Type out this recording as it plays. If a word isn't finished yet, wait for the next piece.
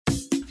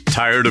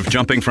Tired of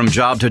jumping from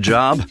job to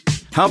job?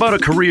 How about a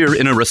career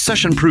in a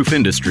recession-proof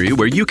industry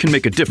where you can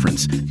make a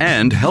difference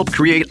and help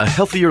create a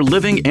healthier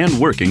living and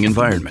working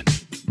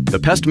environment? The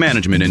pest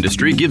management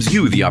industry gives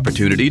you the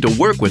opportunity to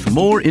work with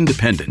more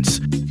independence.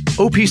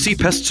 OPC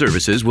Pest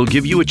Services will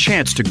give you a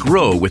chance to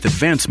grow with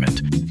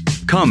advancement.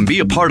 Come be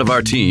a part of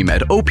our team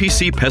at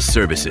OPC Pest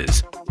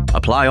Services.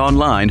 Apply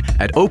online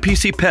at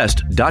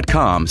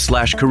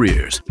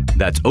opcpest.com/careers.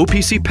 That's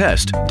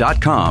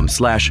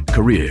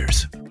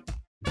opcpest.com/careers.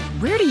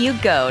 Where do you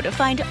go to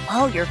find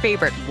all your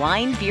favorite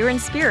wine, beer, and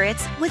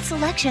spirits with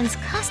selections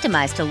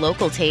customized to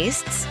local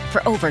tastes?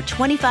 For over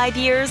 25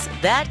 years,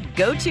 that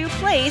go-to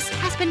place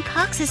has been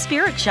Cox's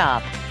Spirit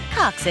Shop.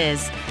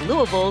 Cox's,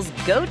 Louisville's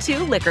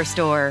go-to liquor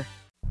store.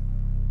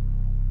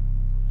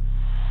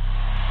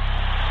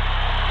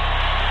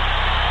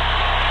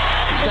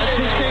 That's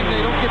his game.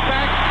 They don't get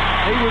back.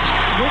 Hayward's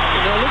look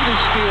at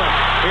his steal.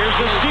 Here's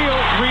the steal.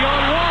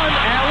 3-on-1.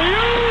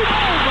 Alley-oop.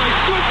 Oh, my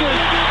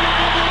goodness.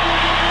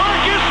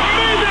 Marcus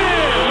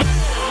Maybin.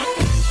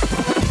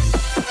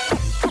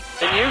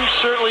 And you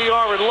certainly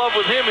are in love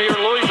with him here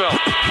in Louisville.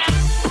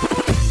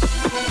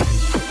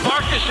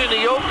 Marcus in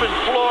the open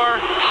floor.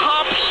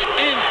 Hops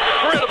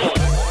incredible.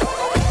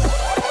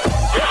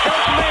 Here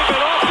comes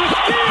Maybin off the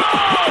steal.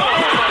 Oh,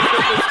 my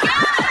goodness.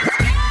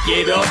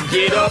 Get up,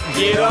 get up,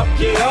 get up,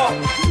 get up.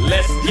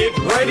 Let's get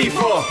ready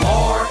for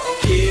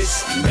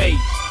Marcus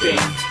Maybin.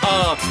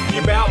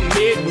 You're about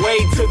midway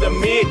to the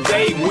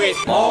midday with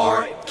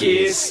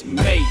Marcus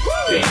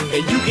Maybin.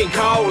 And you can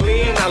call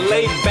in, I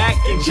lay back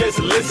and just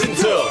listen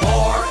to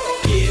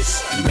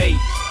Marcus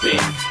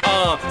Maybin.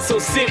 So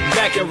sit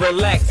back and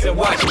relax and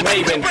watch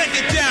Maybin. Break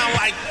it down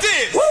like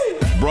this. Woo!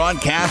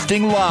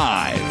 Broadcasting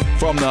live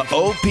from the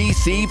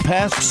OPC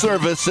Pest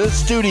Services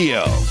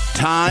studio.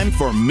 Time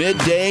for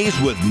Middays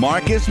with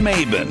Marcus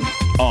Maybin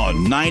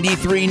on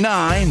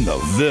 93.9 The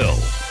Ville.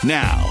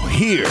 Now,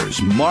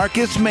 here's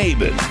Marcus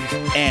Maybin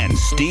and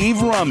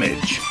Steve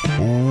Rummage.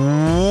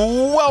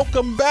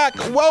 Welcome back.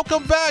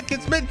 Welcome back.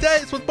 It's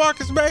Middays with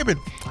Marcus Maybin.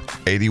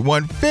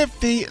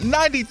 8150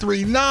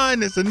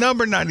 93.9 is the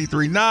number.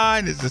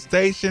 93.9 is the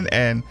station.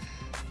 And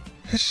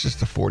it's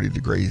just a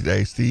 40-degree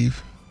day,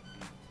 Steve.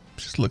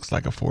 Just looks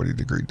like a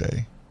 40-degree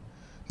day.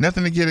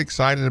 Nothing to get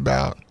excited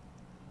about.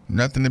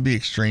 Nothing to be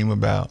extreme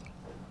about.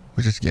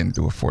 We're just getting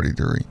through a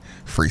 40-degree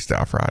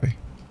Freestyle Friday.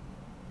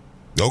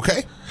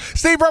 Okay.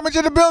 Steve Rummage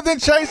in the building,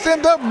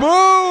 chasing the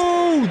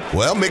booth.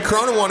 Well, Mick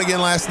Cronin won again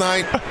last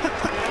night.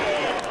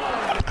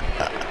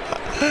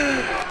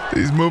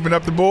 He's moving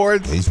up the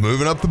boards. He's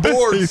moving up the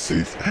boards.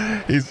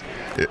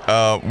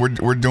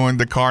 We're doing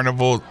the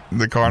carnival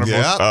Yep.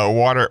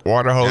 water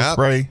hose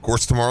spray. Of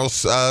course,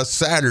 tomorrow's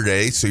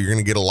Saturday, so you're going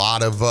to get a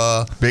lot of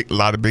big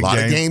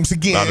games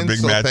again. A lot of big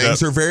so matchups.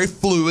 Things are very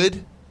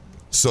fluid.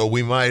 So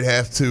we might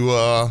have to,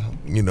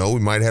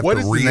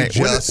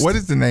 readjust. What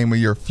is the name of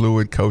your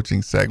fluid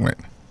coaching segment?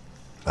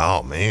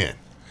 Oh man,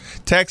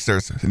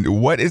 Texters,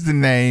 what is the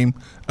name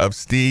of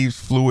Steve's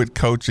fluid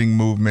coaching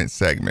movement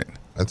segment?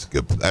 That's a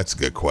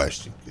good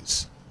question.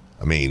 Because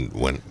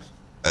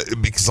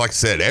like I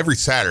said, every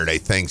Saturday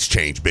things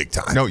change big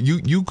time. No,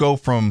 you go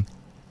from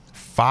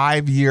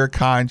 5-year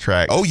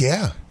contracts. Oh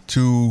yeah.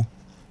 To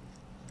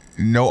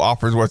no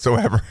offers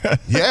whatsoever.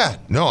 Yeah.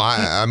 No,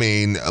 I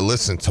mean,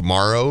 listen,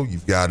 tomorrow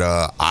you've got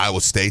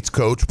Iowa State's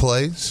coach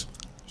plays.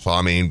 So,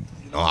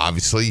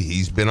 obviously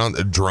he's been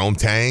on Jerome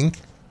Tang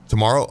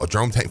tomorrow.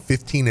 Jerome Tang,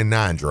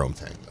 15-9 Jerome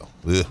Tang, though.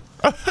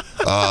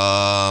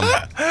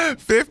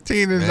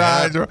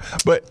 15-9.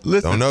 But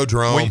listen, don't know,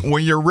 Jerome.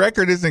 When your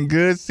record isn't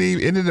good, Steve,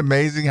 isn't it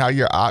amazing how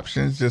your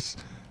options just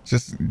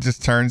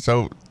turn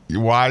so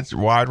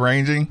wide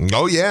ranging?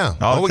 Oh yeah.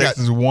 All it takes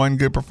is one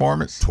good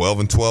performance.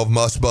 12-12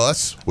 must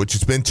bust, which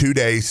it's been 2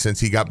 days since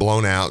he got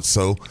blown out,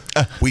 so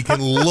we can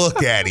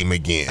look at him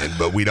again,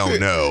 but we don't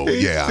know.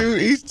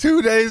 He's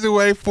 2 days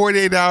away,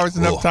 48 hours,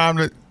 enough time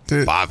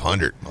to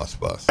 500 must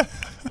bust.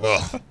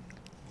 Ugh.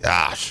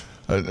 Gosh.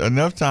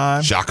 Enough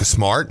time. Shaka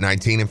Smart,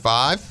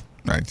 19-5.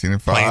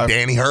 19-5. Playing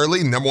Danny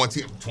Hurley, number one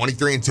team,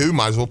 23-2.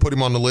 Might as well put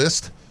him on the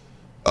list.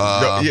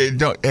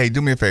 Hey,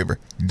 do me a favor.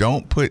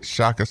 Don't put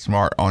Shaka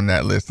Smart on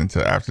that list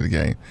until after the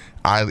game.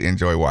 I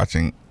enjoy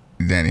watching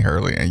Danny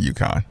Hurley and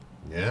UConn.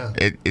 Yeah.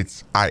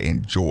 I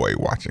enjoy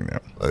watching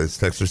them. This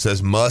texter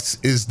says, Muss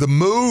is the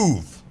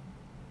move.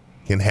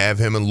 Can have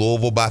him in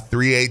Louisville by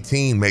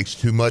 318. Makes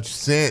too much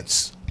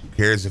sense. Who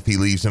cares if he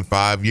leaves in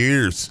 5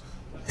 years?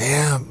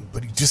 Yeah,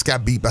 but he just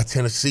got beat by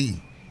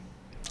Tennessee.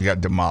 He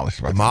got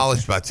demolished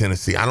by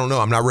Tennessee. I don't know.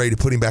 I'm not ready to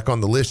put him back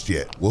on the list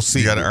yet. We'll see.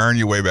 You got to earn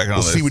your way back on the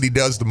list. We'll see what he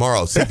does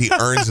tomorrow. See if he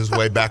earns his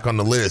way back on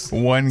the list.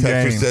 One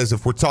Texter game. says,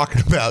 if we're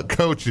talking about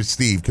coaches,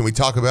 Steve, can we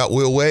talk about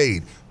Will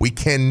Wade? We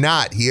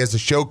cannot. He has a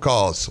show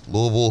cause.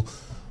 Louisville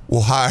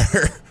will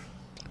hire.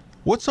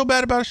 What's so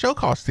bad about a show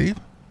cause, Steve?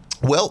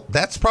 Well,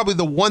 that's probably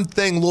the one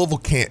thing Louisville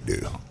can't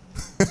do.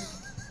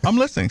 I'm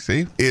listeing,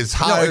 Steve. Is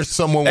hire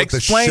someone with a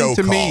show cause. Explain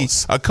to me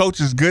a coach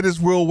as good as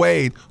Will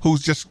Wade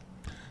who's just,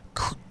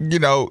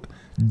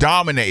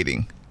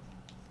 dominating.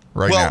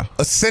 now.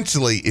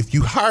 Essentially, if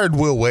you hired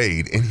Will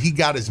Wade and he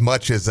got as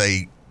much as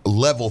a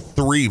level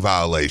 3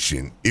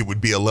 violation, it would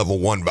be a level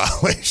 1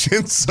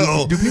 violation.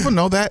 So do people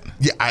know that?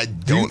 Yeah, I don't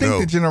know. Do you think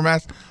the general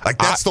manager, like,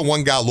 that's the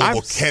one guy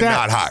Louisville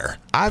cannot hire?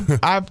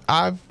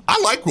 I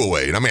like Will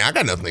Wade. I mean, I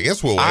got nothing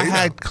against Will Wade. I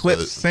had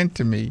clips sent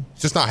to me.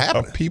 It's just not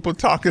happening. Of people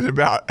talking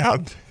about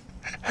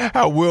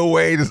how Will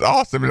Wade is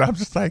awesome, and I'm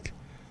just like,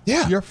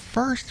 yeah. Your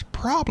first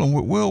problem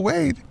with Will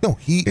Wade? No,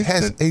 he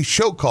has a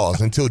show cause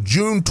until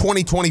June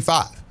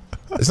 2025.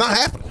 It's not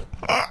happening.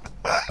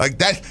 Like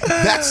that.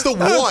 That's the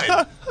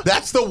one.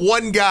 That's the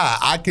one guy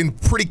I can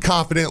pretty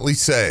confidently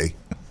say,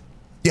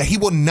 yeah, he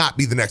will not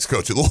be the next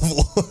coach at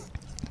Louisville.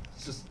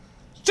 It's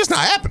just not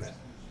happening.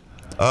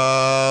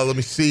 Let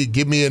me see.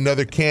 Give me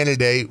another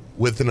candidate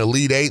with an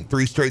Elite 8,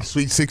 3 straight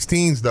Sweet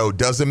 16s, though.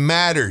 Doesn't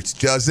matter. It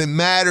doesn't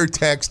matter,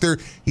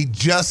 Texter. He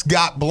just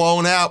got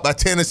blown out by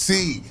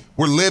Tennessee.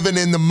 We're living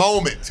in the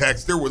moment,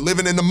 Texter. We're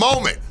living in the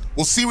moment.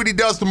 We'll see what he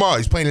does tomorrow.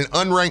 He's playing an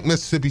unranked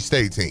Mississippi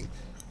State team.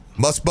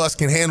 Must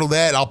can handle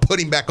that. I'll put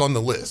him back on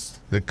the list.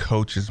 The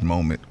coach's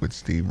moment with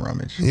Steve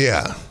Rummage.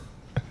 Yeah.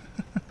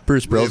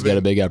 Bruce Pearl's got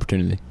a big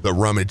opportunity. The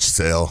Rummage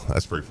sale.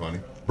 That's pretty funny.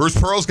 Bruce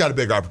Pearl's got a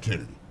big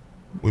opportunity.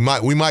 We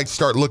might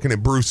start looking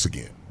at Bruce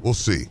again. We'll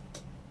see.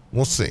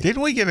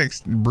 Didn't we get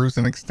Bruce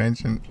an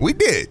extension? We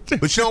did.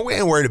 But we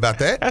ain't worried about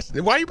that.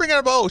 Why are you bringing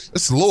up O's?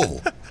 It's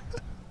Louisville.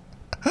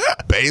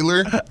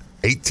 Baylor,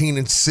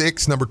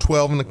 18-6, number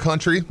 12 in the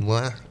country.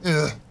 Well,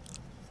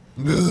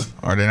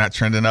 Are they not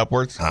trending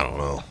upwards? I don't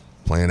know.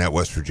 Playing at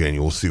West Virginia,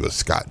 we'll see what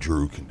Scott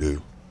Drew can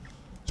do.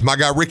 Is my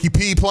guy Ricky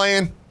P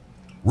playing?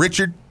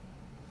 Richard?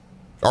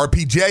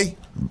 RPJ?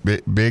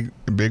 Big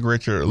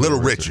Richard?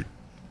 Little Richard.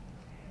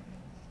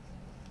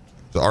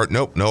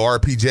 Nope, no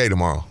RPJ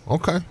tomorrow.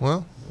 Okay,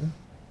 well,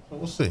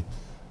 we'll see.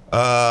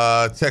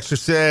 Texter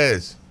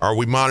says, are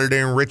we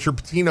monitoring Richard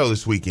Pitino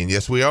this weekend?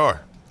 Yes, we are.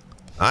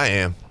 I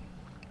am.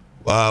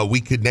 We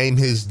could name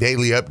his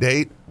daily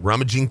update,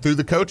 Rummaging Through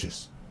the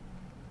Coaches.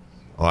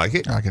 I like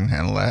it. I can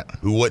handle that.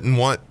 Who wouldn't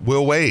want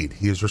Will Wade?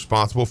 He is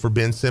responsible for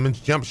Ben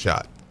Simmons' jump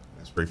shot.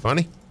 That's pretty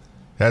funny.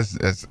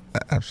 That's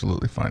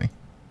absolutely funny.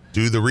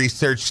 Do the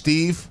research,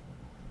 Steve.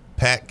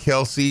 Pat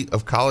Kelsey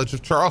of College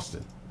of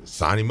Charleston.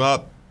 Sign him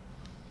up.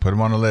 Put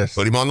him on the list.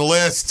 Put him on the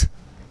list.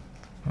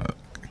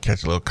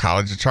 Catch a little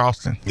College of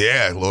Charleston.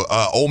 Yeah,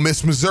 Ole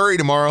Miss, Missouri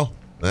tomorrow.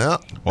 Yeah,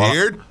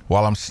 Beard.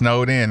 While I'm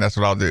snowed in, that's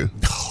what I'll do.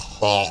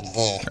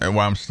 And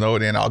while I'm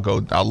snowed in,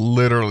 I'll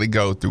literally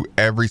go through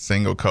every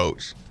single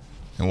coach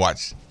and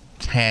watch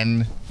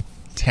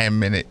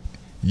 10-minute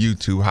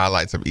YouTube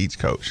highlights of each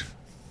coach.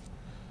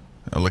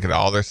 I'll look at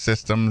all their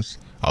systems.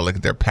 I'll look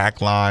at their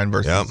pack line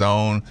versus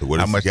zone. So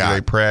how much do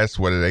they press?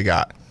 What do they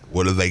got?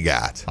 What do they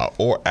got?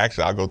 Or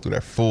actually, I'll go through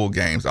their full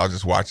games. I'll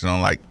just watch it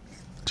on like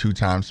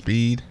 2x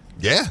speed.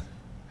 Yeah.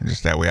 And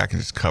just that way I can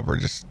just cover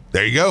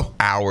there you go.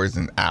 Hours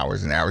and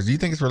hours and hours. Do you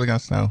think it's really going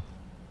to snow?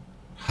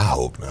 I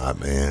hope not,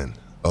 man.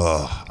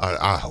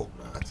 I hope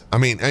not. I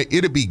mean,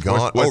 it'd be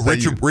gone.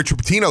 Richard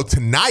Pitino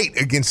tonight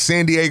against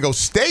San Diego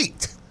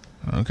State.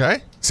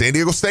 Okay. San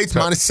Diego State's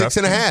minus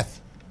 6.5.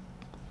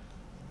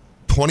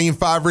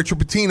 20-5 Richard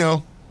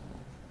Pitino.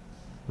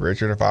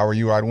 Richard, if I were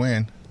you, I'd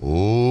win.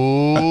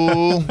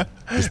 Ooh.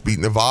 Just beat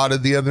Nevada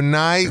the other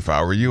night. If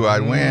I were you,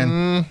 I'd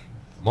win.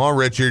 Come on,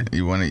 Richard.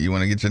 You want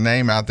to get your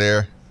name out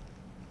there.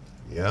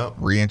 Yeah.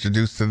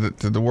 Reintroduced to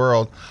the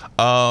world.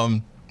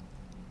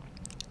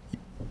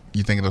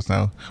 You think it'll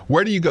snow?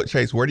 Where do you go,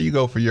 Chase? Where do you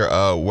go for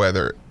your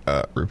weather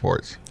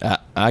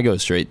I go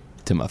straight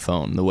to my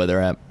phone, the weather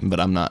app,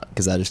 but I'm not,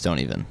 because I just don't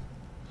even.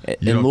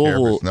 You don't care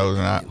if it snows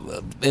or not?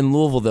 In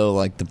Louisville, though,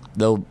 like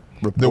they'll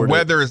report the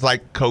weather is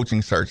like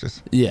coaching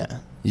searches. Yeah.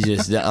 You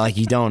just, like,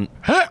 you don't,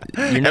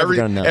 you're never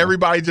going to know.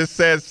 Everybody just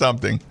says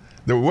something.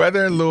 The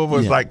weather in Louisville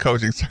is like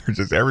coaching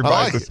searches.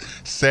 Everybody just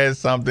says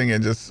something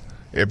and just,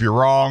 if you're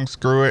wrong,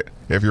 screw it.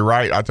 If you're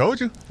right, I told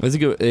you.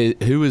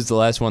 Who was the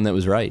last one that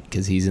was right?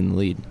 Because he's in the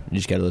lead. You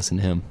just got to listen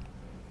to him.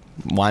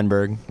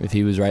 Weinberg, if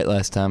he was right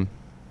last time.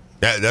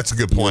 That's a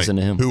good point. Listen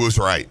to him. Who was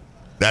right?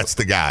 That's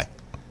the guy.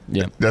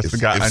 Yeah, that's the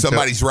guy. If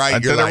somebody's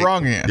right, you're like,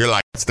 wrong again. You're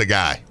like, that's the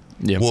guy.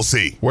 Yeah. We'll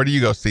see. Where do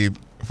you go, Steve,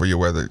 for your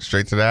weather?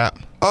 Straight to the app?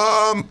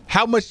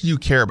 How much do you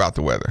care about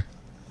the weather?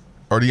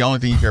 Or the only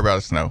thing you care about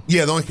is snow?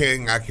 Yeah, the only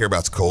thing I care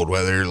about is cold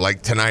weather.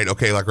 Like tonight,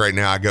 like right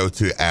now, I go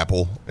to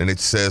Apple, and it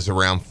says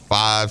around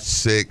 5,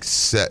 6,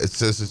 7, it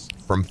says it's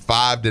from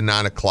 5 to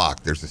 9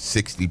 o'clock, there's a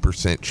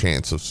 60%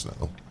 chance of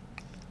snow.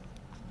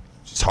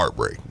 It's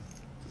heartbreaking.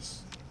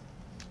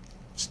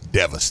 It's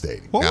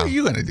devastating. What are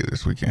you going to do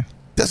this weekend?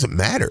 Doesn't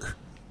matter.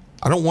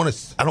 I don't want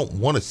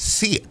to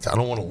see it. I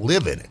don't want to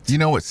live in it. You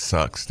know what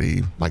sucks,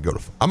 Steve?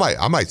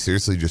 I might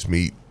seriously just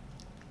meet.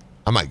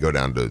 I might go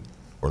down to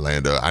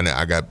Orlando.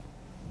 I got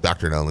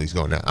Dr. Nunley's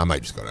going down. I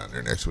might just go down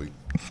there next week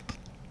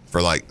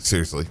for 3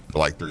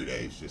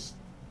 days. Just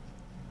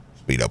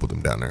meet up with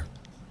him down there.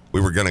 We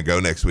were gonna go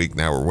next week.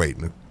 Now we're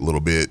waiting a little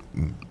bit.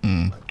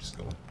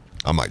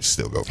 I might just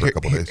still go for a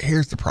couple days.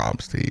 Here's the problem,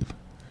 Steve.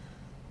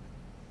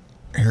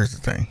 Here's the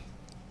thing.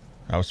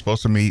 I was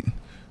supposed to meet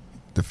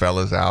the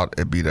fellas out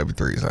at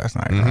BW3s last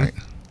night, right?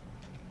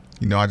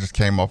 You know, I just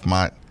came off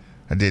I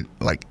did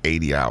like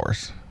 80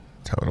 hours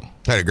total.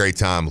 Had a great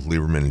time with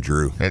Lieberman and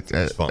Drew.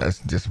 That's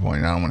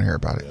disappointing. I don't want to hear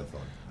about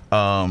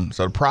it.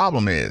 So the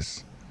problem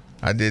is,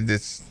 I did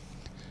this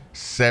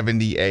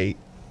 78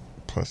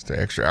 plus the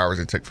extra hours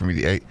it took for me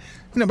to eat.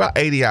 About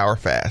 80-hour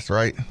fast,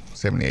 right?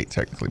 78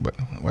 technically, but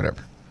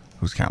whatever.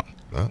 Who's counting?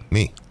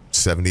 Me.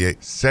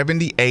 78.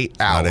 78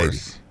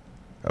 hours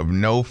of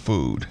no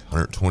food.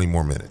 120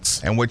 more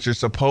minutes. And what you're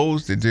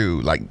supposed to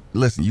do, like,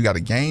 listen, you got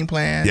a game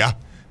plan. Yeah.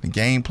 The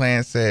game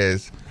plan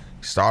says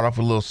start off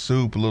with a little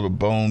soup, a little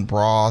bone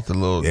broth, a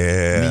little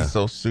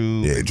miso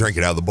soup. Yeah, drink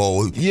it out of the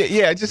bowl.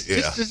 Yeah,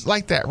 just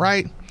like that,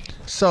 right?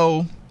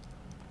 So,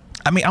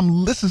 I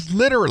mean, this is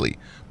literally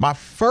my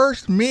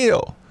first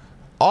meal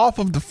off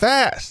of the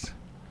fast.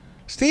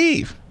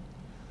 Steve,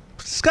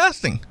 it's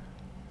disgusting.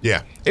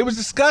 Yeah. It was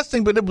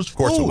disgusting, but it was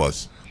food. Of course it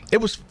was. It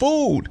was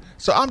food.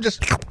 So I'm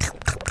just,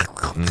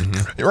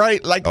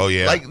 right? Like, oh,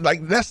 yeah.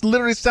 Like that's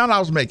literally the sound I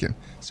was making.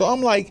 So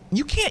I'm like,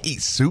 you can't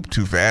eat soup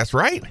too fast,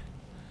 right?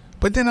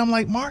 But then I'm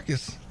like,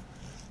 Marcus,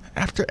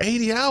 after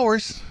 80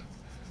 hours,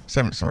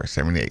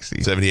 78,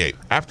 Steve. 78.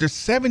 After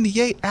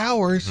 78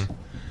 hours,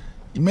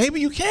 maybe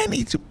you can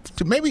eat soup.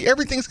 Maybe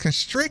everything's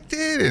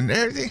constricted and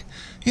everything,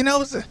 and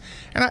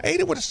I ate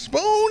it with a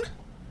spoon.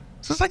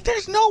 So it's like,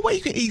 there's no way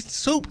you can eat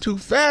soup too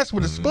fast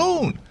with a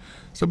spoon.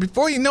 So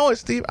before you know it,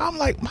 Steve, I'm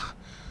like,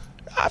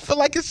 I feel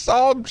like it's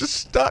all just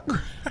stuck.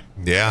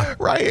 Yeah.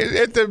 Right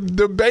at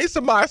the base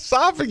of my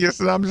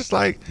esophagus. And I'm just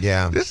like,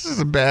 this is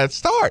a bad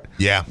start.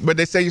 Yeah. But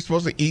they say you're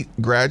supposed to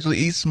gradually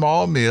eat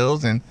small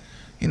meals. And,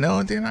 and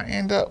then I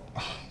end up,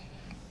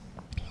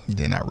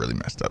 then I really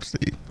messed up,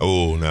 Steve.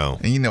 Oh, no.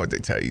 And you know what they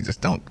tell you.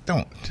 Just don't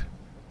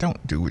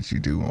do what you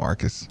do,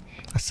 Marcus.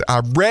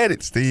 I read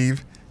it,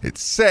 Steve. It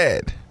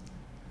said,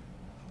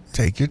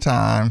 take your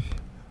time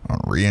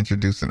on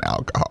reintroducing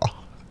alcohol.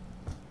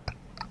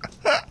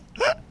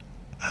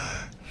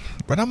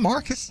 But I'm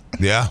Marcus.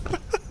 Yeah.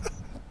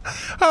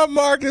 I'm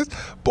Marcus.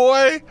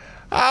 Boy,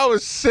 I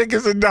was sick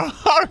as a dog.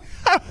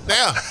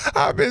 Yeah.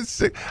 I've been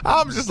sick.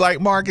 I'm just like,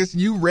 Marcus,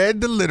 you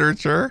read the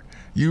literature.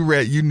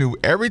 You knew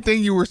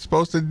everything you were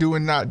supposed to do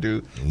and not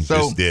do. You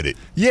just did it.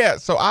 Yeah,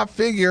 so I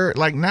figure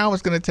like now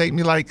it's going to take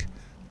me like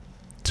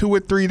 2 or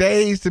 3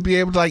 days to be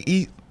able to like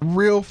eat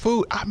real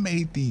food. I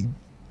made the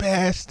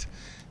best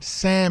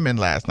salmon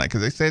last night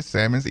because they said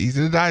salmon's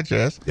easy to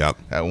digest. Yep.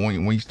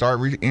 When you start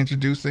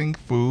reintroducing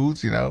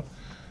foods,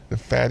 the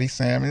fatty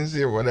salmons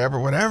or whatever.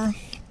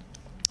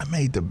 I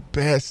made the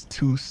best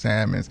 2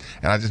 salmons,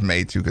 and I just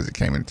made 2 because it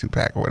came in a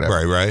 2-pack or whatever.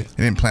 Right.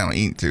 I didn't plan on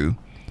eating 2.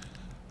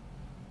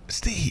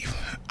 Steve,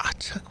 I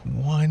took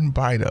 1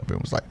 bite of it.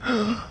 It was like,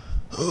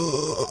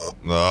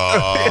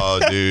 oh,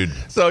 dude.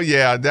 So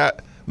yeah,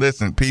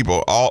 listen,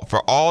 people,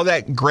 for all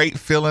that great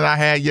feeling I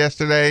had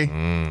yesterday,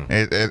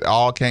 it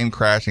all came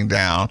crashing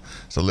down.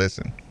 So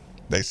listen,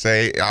 they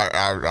say,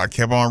 I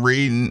kept on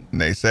reading,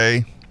 and they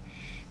say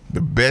the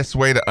best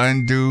way to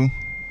undo,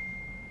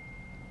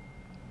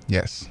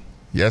 yes,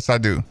 I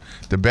do.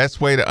 The best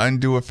way to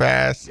undo a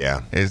fast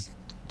is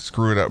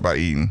screw it up by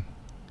eating.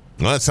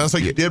 Well, it sounds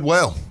like you did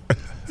well.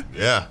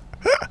 Yeah.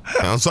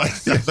 Sounds like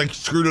you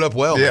screwed it up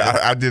well. Yeah, man.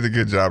 I did a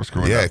good job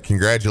screwing it up. Yeah,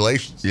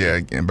 congratulations. Yeah,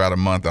 in about a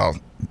month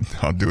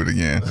I'll do it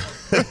again.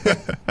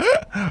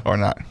 Or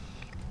not.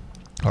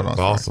 Hold on.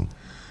 Awesome. Sorry.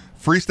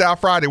 Freestyle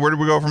Friday. Where do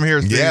we go from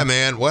here, Steve? Yeah,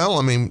 man. Well,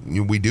 I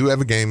mean, we do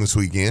have a game this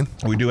weekend.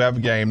 We do have a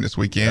game this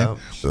weekend. Yeah,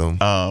 so.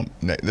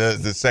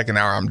 The second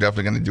hour, I'm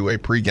definitely going to do a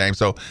pregame.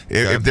 So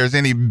if there's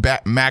any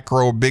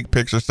macro, big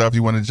picture stuff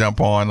you want to jump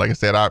on, like I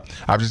said,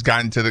 I've just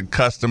gotten to the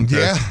custom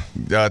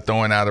to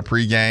throwing out a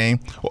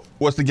pregame.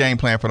 What's the game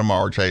plan for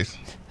tomorrow, Chase?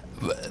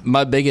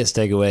 My biggest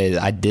takeaway is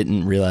I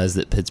didn't realize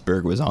that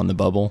Pittsburgh was on the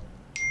bubble,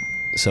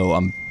 so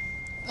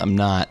I'm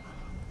not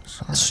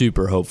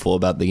super hopeful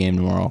about the game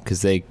tomorrow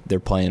because they're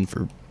playing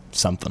for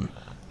something.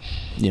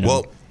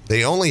 Well,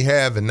 they only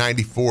have a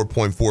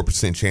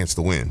 94.4% chance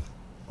to win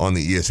on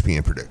the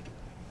ESPN predictor.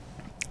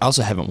 I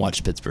also haven't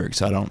watched Pittsburgh,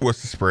 so I don't.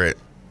 What's the spread?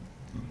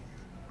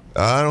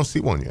 I don't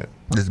see one yet.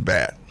 This is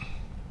bad.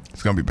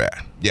 It's going to be bad.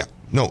 Yeah.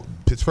 No,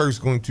 Pittsburgh's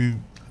going to.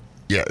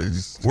 Yeah.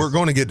 We're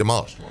going to get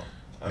demolished tomorrow.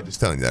 I'm just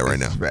telling you that right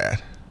now. It's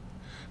bad.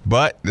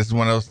 But this is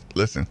one of those.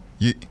 Listen,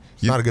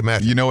 it's not a good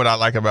match. You know what I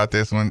like about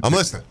this one? I'm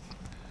listening.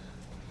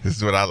 This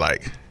is what I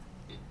like.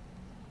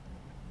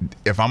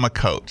 If I'm a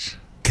coach,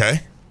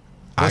 okay,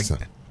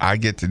 I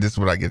get to. This is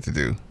what I get to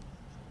do.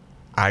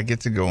 I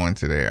get to go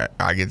into there.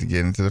 I get to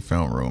get into the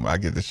film room. I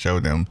get to show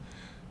them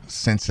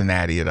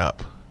Cincinnati it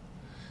up,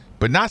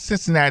 but not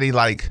Cincinnati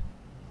like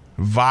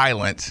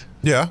violent.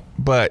 Yeah,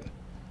 but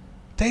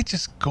they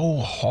just go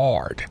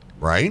hard.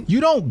 Right.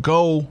 You don't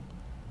go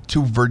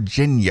to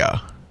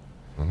Virginia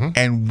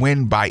and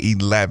win by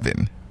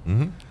 11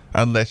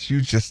 unless you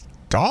just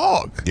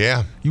dog.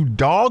 Yeah. You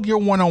dog your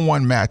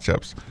one-on-one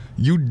matchups.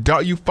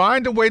 You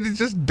find a way to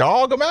just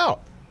dog them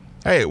out.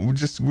 Hey, we're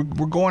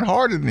going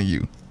harder than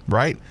you,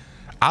 right?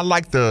 I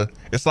like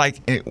it's like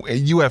in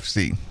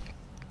UFC.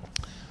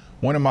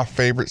 One of my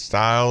favorite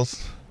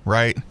styles,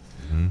 right,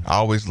 I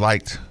always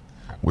liked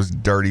was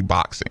dirty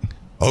boxing.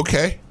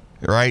 Okay.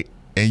 Right?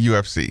 In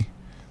UFC.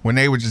 When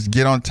they would just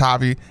get on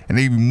top of you and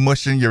they be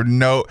mushing your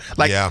nose.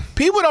 Like,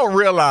 people don't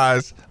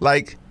realize,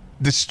 like,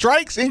 the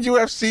strikes in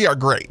UFC are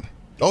great.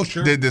 Oh,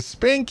 sure. The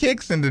spin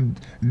kicks and the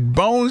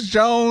Bones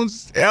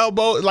Jones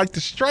elbow, like,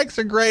 the strikes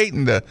are great,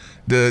 and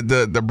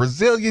the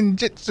Brazilian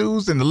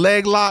jitsus and the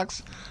leg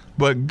locks.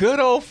 But good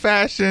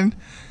old-fashioned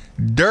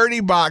dirty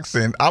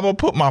boxing, I'm going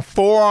to put my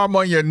forearm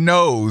on your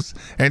nose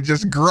and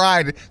just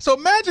grind it. So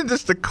imagine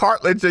just the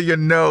cartilage of your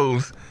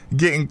nose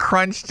getting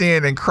crunched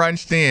in. And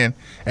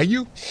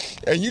you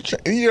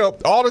know,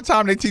 all the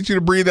time they teach you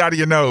to breathe out of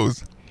your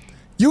nose.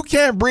 You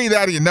can't breathe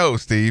out of your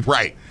nose, Steve.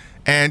 Right.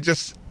 And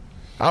just,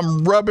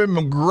 I'm rubbing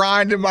and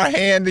grinding my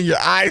hand in your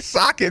eye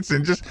sockets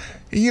and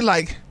you're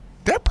like,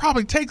 that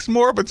probably takes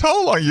more of a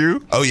toll on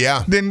you. Oh,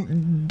 yeah.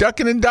 Than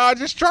ducking and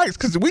dodging strikes,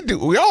 because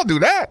we all do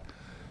that.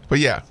 But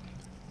yeah.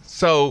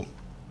 So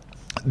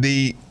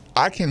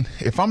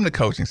if I'm the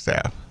coaching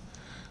staff,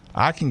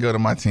 I can go to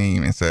my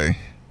team and say,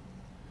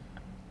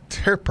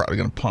 they're probably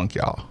going to punk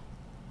y'all.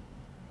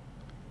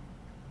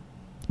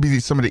 Be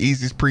some of the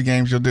easiest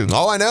pre-games you'll do.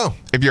 Oh, I know.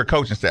 If you're a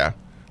coaching staff.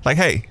 Like,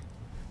 hey,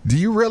 do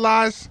you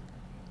realize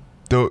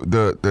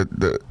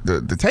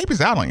the tape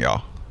is out on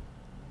y'all?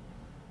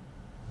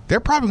 They're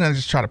probably going to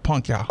just try to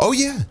punk y'all. Oh,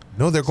 yeah.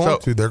 No, they're going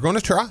to. They're going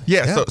to try.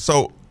 Yeah.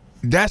 So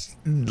that's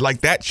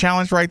like that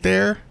challenge right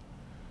there.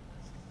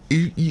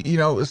 You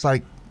know, it's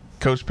like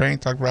Coach Payne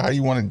talked about how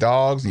you wanted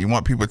dogs and you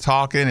want people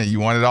talking and you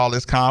wanted all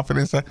this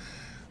confidence.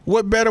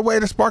 What better way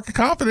to spark a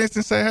confidence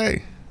than say,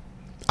 hey,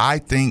 I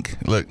think,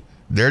 look,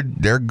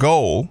 their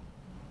goal,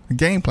 the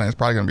game plan is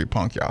probably going to be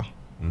punk y'all.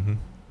 Mm-hmm.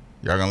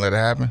 Y'all going to let it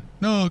happen?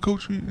 No,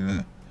 Coach.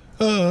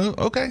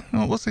 Okay.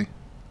 Well, we'll see.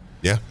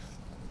 Yeah.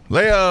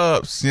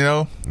 Layups, you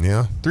know.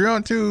 Yeah.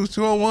 3-on-2s,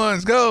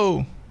 2-on-1s,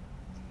 go.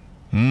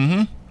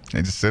 Mm-hmm.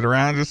 And just sit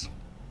around, just.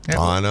 Yeah,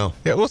 I know.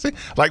 Yeah, we'll see.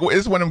 Like,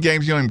 it's one of them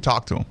games you don't even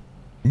talk to them.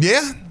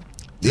 Yeah.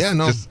 Yeah,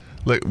 no. Just,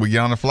 look, we get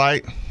on the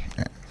flight.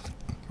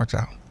 Watch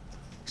out.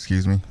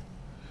 Excuse me.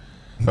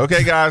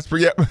 Okay, guys.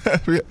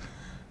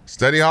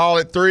 Study hall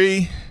at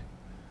 3.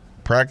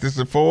 Practice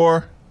at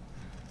 4.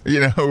 You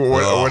know,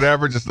 or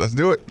whatever. Just let's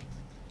do it.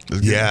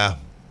 Yeah.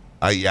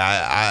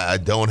 I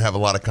don't have a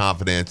lot of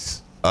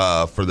confidence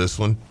for this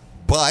one.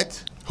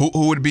 But who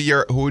would be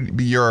your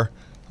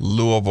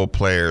Louisville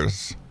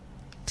players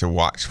to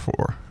watch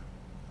for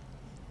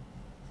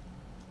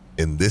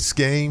in this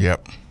game?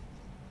 Yep.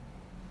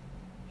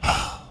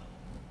 I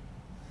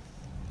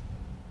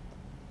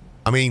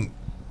mean,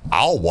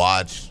 I'll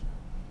watch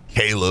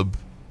Caleb.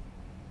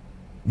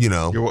 You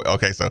know.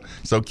 Okay, so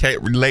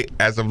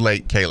as of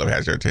late, Caleb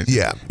has your attention.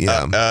 Yeah.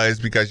 It's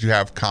because you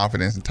have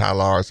confidence in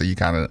Tyler, so you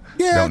kind of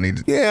don't need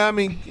to. Yeah, I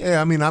mean,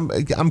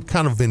 I'm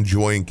kind of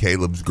enjoying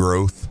Caleb's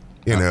growth.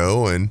 You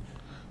know, and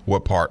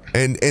what part?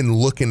 And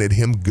looking at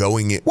him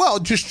going in. Well,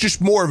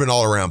 just more of an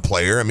all around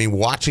player. I mean,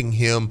 watching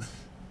him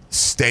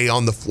stay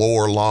on the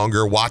floor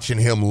longer, watching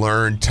him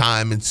learn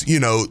time and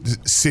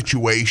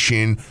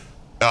situation.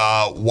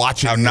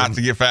 Watching how him not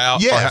to get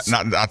fouled, yes,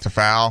 or not to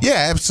foul.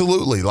 Yeah,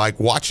 absolutely.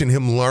 Like watching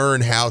him learn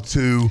how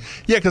to.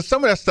 Yeah, because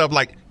some of that stuff,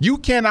 like you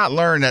cannot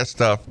learn that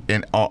stuff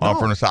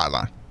from the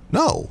sideline.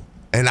 No,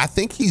 and I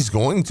think he's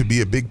going to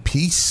be a big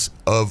piece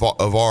of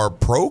our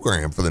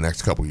program for the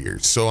next couple of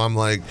years. So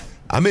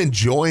I'm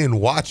enjoying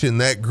watching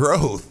that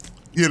growth.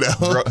 You know,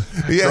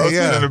 growth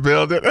in the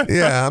building.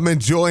 Yeah, I'm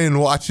enjoying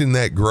watching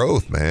that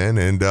growth, man.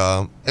 And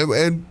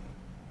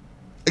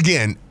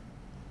again.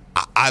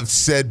 I've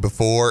said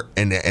before,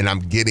 and I'm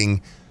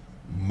getting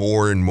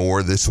more and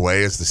more this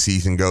way as the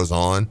season goes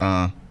on.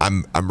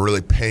 I'm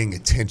really paying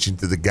attention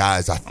to the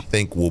guys I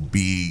think will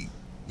be,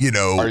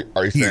 Are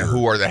you saying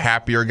who are the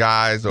happier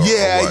guys? Or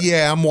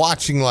yeah. I'm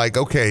watching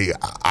okay,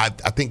 I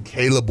think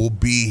Caleb will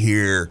be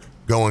here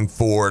going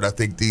forward. I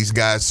think these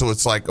guys. So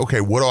it's like, okay,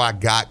 what do I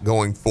got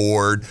going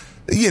forward?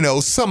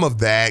 Some of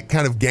that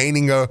kind of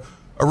gaining a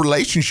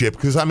relationship.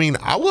 Because I mean,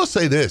 I will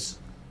say this.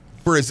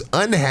 For as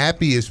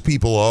unhappy as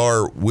people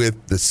are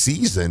with the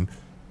season,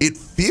 it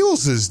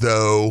feels as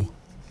though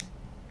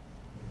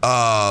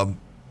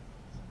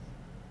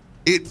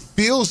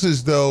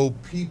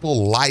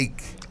people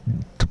like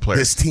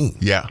this team.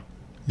 Yeah.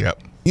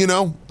 Yep.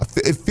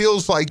 It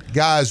feels like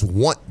guys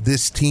want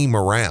this team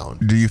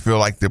around. Do you feel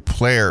like the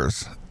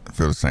players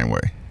feel the same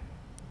way?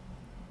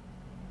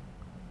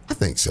 I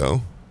think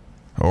so.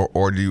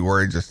 Or do you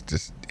worry just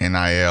NIL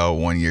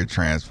 1-year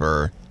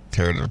transfer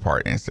tear it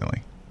apart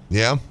instantly?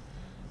 Yeah.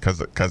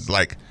 Because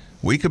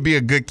we could be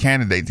a good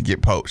candidate to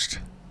get poached.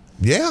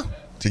 Yeah.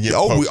 To get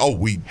we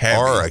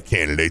are a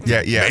candidate.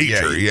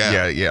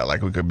 Yeah.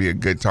 Like we could be a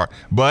good target.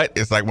 But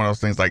it's like one of those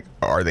things. Like,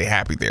 are they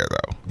happy there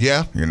though?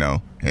 Yeah.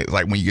 It's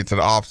like when you get to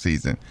the off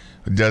season,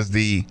 does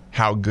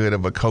how good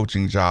of a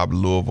coaching job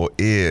Louisville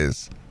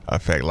is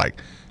affect?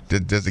 Like,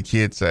 does the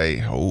kid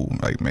say, oh,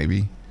 like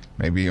maybe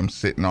I'm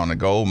sitting on a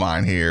gold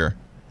mine here?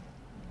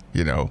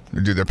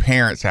 Do their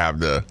parents have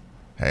the,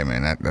 hey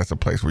man, that's a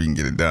place where you can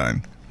get it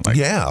done?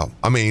 Yeah,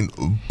 I mean,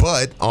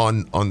 but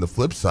on the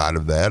flip side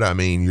of that, I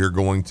mean, you're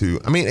going to,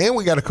 I mean, and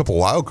we got a couple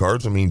wild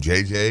cards. I mean,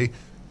 JJ,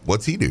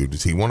 what's he do?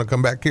 Does he want to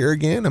come back here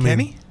again? Can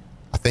he?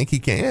 I think he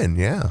can.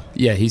 Yeah.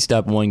 Yeah, he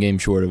stopped one game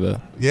short of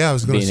a. Yeah, I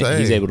was going to say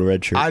he's able to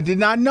redshirt. I did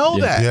not know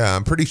that. Yeah,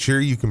 I'm pretty sure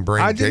you can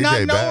bring. I did JJ not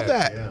know back.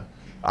 that. Yeah.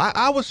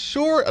 I was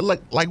sure,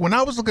 like when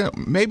I was looking,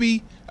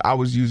 maybe I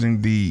was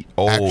using the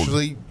old.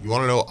 Actually, you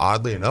want to know?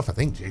 Oddly enough, I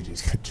think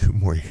JJ's got 2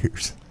 more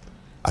years.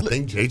 I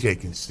think JJ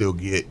can still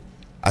get.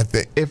 I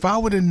think if I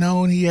would have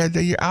known he had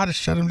that year, I'd have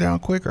shut him down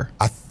quicker.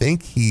 I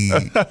think he's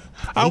got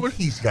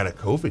a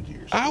COVID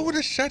year. I would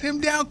have shut him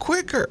down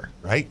quicker.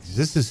 Right? 'Cause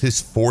this is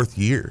his 4th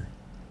year.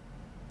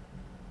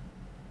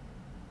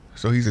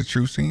 So he's a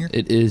true senior?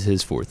 It is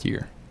his 4th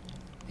year.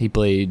 He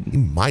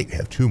might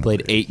have 2 more.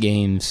 Played 8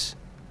 games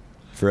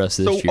for us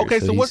this year. Okay,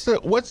 so what's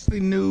the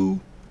new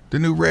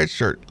red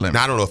shirt limit?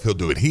 Now, I don't know if he'll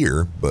do it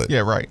here, but yeah,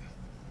 right.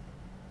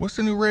 What's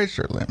the new red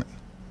shirt limit?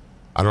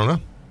 I don't know.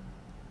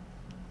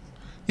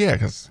 Yeah,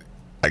 because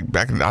like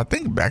I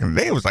think back in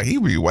the day it was like he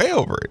would be way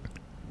over it.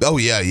 Oh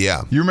yeah.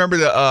 You remember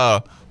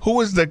who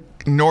was the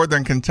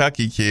Northern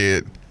Kentucky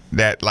kid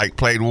that like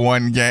played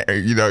one game?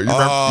 You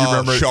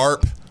remember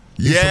Sharp.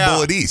 He's from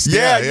Bullitt East.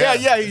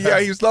 Yeah.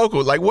 He was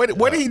local. Like what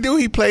did he do?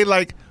 He played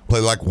like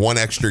one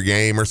extra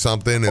game or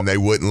something, and they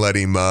wouldn't let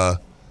him.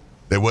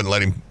 They wouldn't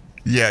let him.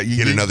 Yeah, you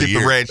get another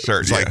year. The red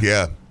shirt. It's like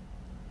Yep,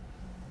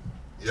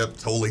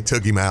 totally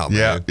took him out.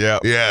 Man.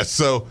 Yeah.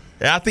 So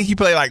I think he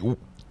played like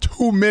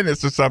 2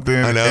 minutes or something.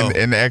 I know.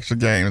 In the extra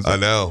games. I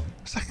know.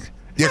 It's like,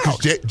 yeah, because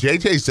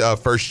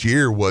JJ's first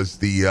year was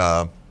the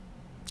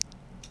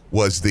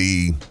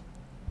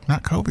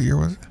not COVID year,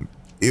 was it?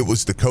 It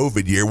was the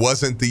COVID year. It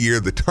wasn't the year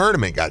the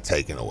tournament got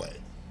taken away.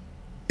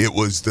 It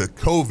was the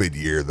COVID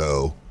year,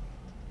 though.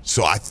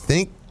 So I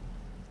think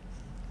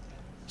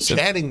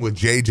chatting with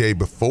JJ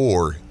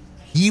before,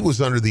 he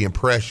was under the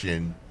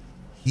impression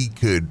he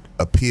could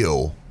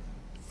appeal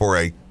for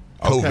a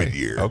COVID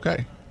year.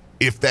 Okay.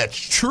 If that's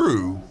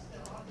true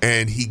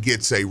and he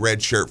gets a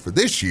red shirt for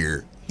this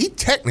year, he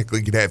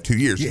technically could have 2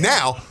 years. Yeah.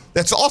 Now,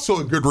 that's also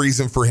a good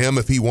reason for him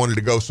if he wanted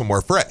to go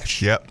somewhere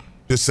fresh. Yep.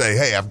 Just say,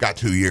 hey, I've got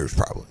 2 years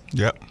probably.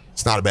 Yep.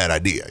 It's not a bad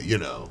idea,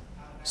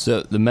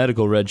 So the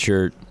medical red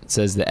shirt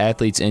says the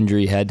athlete's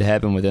injury had to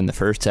happen within the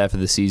first half of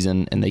the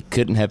season, and they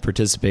couldn't have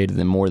participated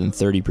in more than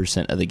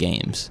 30% of the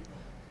games.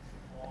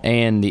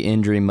 And the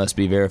injury must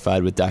be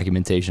verified with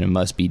documentation and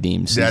must be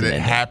deemed season that it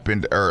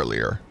happened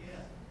earlier.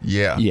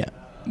 Yeah. Yeah.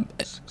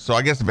 So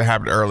I guess if it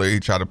happened earlier, he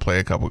tried to play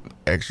a couple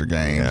extra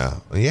games.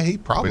 Yeah, he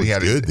probably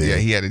had good then. Yeah,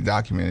 he had it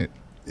documented.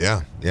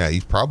 Yeah,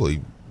 he's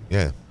probably,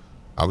 I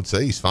would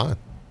say he's fine.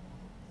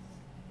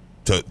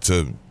 To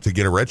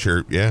get a red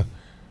shirt, yeah.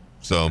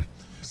 So,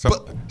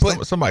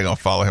 but somebody gonna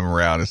follow him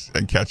around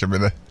and catch him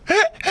in the.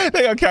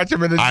 They gonna catch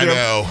him in the gym.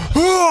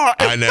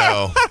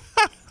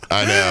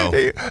 I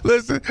know.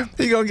 Listen,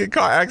 he gonna get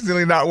caught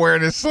accidentally not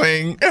wearing his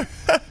sling.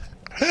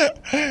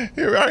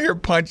 You're out here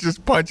punching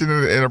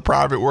in a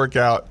private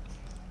workout.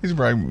 He's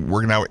probably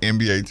working out with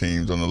NBA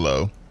teams on the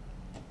low.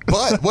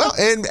 But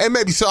and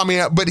maybe so. I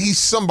mean, but he's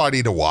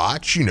somebody to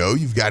watch.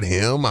 You've got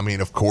him. I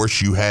mean, of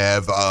course, you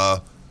have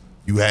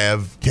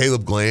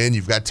Caleb Glenn.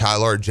 You've got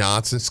Tyler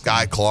Johnson,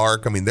 Sky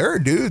Clark. I mean, there are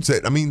dudes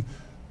that. I mean,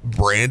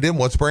 Brandon.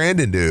 What's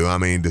Brandon do? I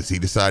mean, does he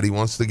decide he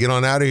wants to get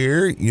on out of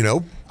here?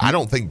 I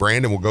don't think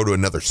Brandon will go to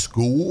another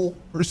school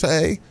per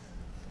se.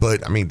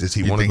 But I mean, does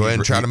he want to go ahead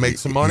and try to make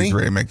some money? He's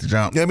ready to make the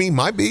jump. I mean,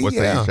 might be. What's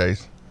that,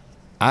 Chase?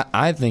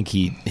 I think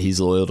he's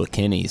loyal to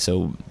Kenny,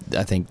 so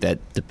I think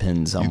that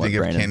depends on what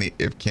Brandon.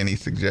 If Kenny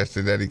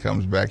suggested that he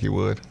comes back, he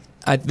would.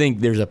 I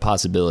think there's a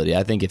possibility.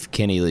 I think if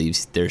Kenny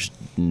leaves, there's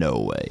no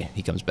way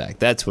he comes back.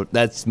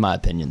 That's my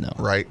opinion, though.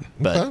 Right.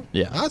 But okay.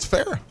 yeah, that's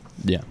fair.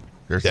 Yeah,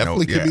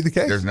 definitely could be the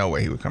case. There's no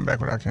way he would come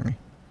back without Kenny.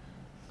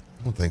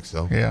 I don't think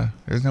so. Yeah,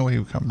 there's no way he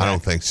would come back. I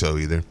don't think so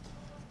either.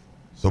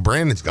 So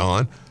Brandon's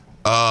gone.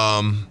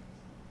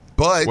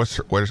 But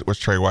what's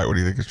Trey White? What do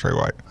you think is Trey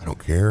White? I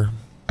don't care.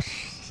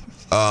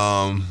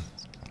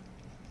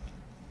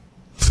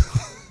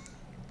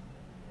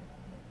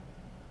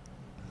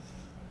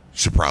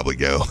 Should probably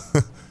go.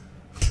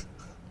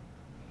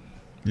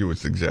 You would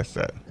suggest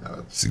that? I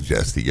would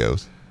suggest he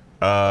goes.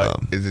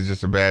 Is it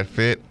just a bad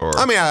fit, or?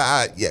 I mean,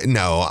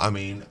 no. I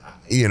mean,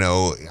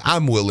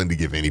 I'm willing to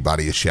give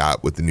anybody a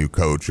shot with the new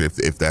coach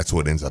if that's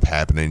what ends up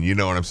happening. You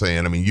know what I'm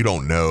saying? I mean, you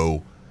don't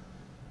know,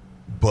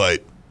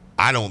 but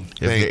I don't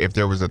think if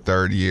there was a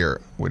third year,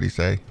 would he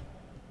say?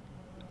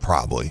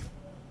 Probably.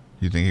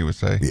 You think he would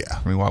say? Yeah.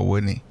 I mean, why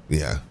wouldn't he?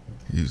 Yeah.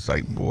 He's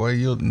like, boy,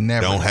 you'll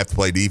never don't have to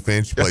play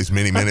defense. You play as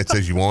many minutes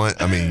as you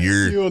want. I mean,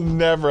 you'll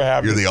never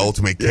have. You're the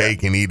ultimate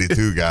cake and eat it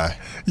too guy.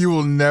 You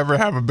will never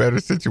have a better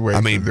situation.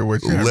 I mean, than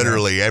what you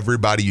literally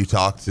everybody you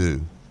talk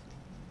to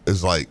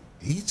is like,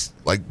 he's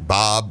like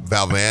Bob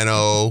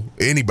Valvano,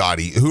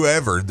 anybody,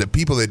 whoever. The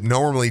people that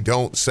normally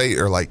don't say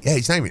are like, yeah,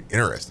 he's not even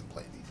interested in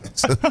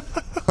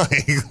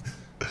playing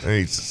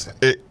defense.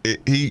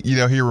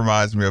 He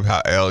reminds me of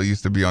how L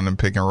used to be on them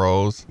pick and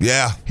rolls.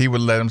 Yeah, he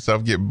would let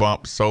himself get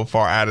bumped so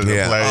far out of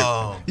the play.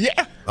 Oh,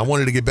 yeah, I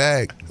wanted to get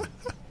back.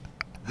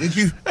 Did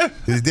you?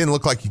 It didn't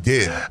look like you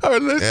did. Or,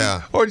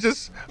 or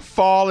just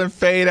fall and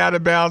fade out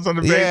of bounds on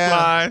the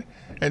baseline,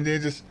 and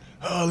then just,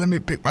 let me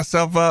pick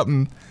myself up,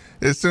 and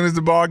as soon as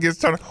the ball gets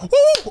turned,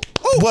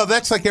 Well,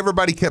 that's like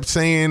everybody kept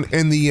saying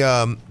in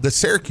the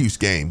Syracuse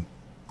game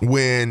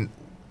when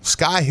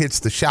Sky hits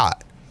the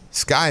shot.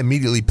 Sky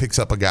immediately picks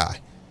up a guy.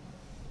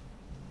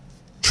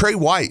 Trey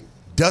White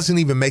doesn't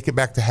even make it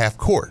back to half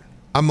court.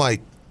 I'm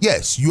like,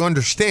 yes, you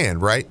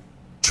understand, right?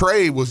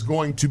 Trey was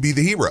going to be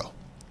the hero.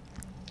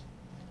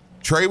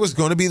 Trey was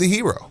going to be the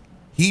hero.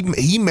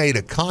 He made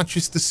a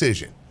conscious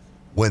decision.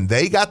 When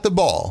they got the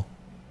ball,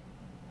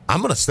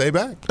 I'm going to stay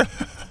back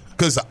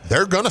because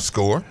they're going to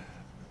score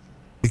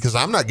because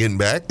I'm not getting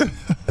back.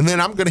 And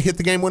then I'm going to hit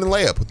the game-winning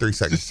layup with 3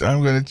 seconds.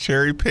 I'm going to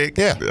cherry pick.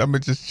 Yeah. I'm going to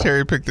just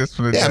cherry pick this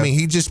one. Yeah, I mean,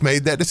 he just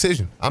made that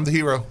decision. I'm the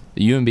hero.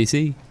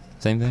 UMBC,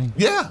 same thing.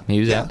 Yeah. He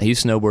was out. He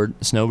was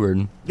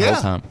snowbirding the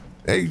whole time.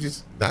 Hey,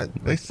 just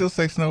they still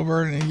say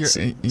snowbird in your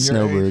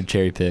Snowbird, age?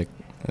 cherry pick.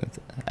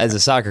 As a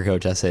soccer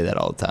coach, I say that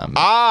all the time.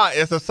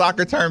 It's a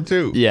soccer term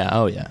too. Yeah.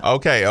 Oh yeah.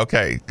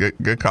 Okay.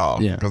 Good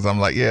call. Yeah. Because I'm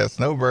like,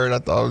 snowbird. I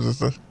thought it was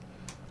just a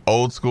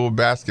old school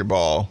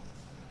basketball.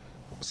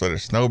 So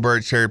there's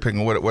snowbird, cherry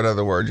picking. What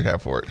other word you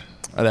have for it?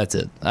 Oh, that's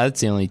it.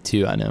 That's the only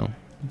two I know.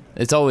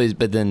 It's always,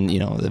 but then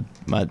the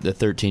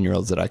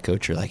 13-year-olds that I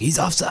coach are like, he's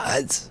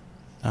offsides.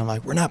 And I'm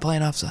like, we're not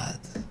playing offsides.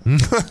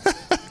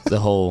 The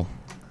whole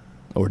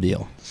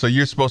ordeal. So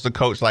you're supposed to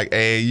coach like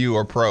AAU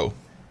or pro?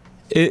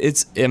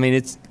 It's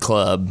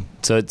club,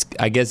 so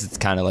I guess it's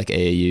kind of like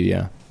AAU,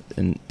 yeah,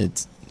 and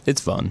it's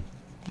fun.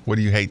 What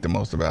do you hate the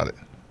most about it?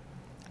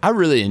 I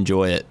really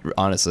enjoy it,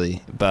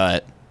 honestly,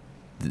 but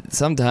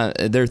sometimes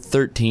they're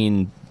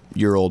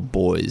 13-year-old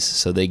boys,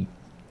 so they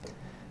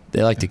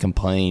like to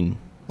complain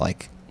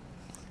like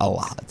a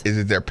lot. Is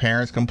it their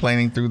parents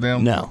complaining through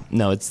them? No,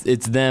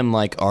 it's them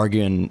like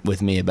arguing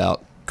with me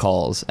about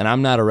calls, and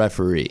I'm not a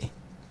referee.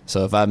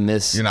 So if I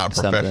miss, you're not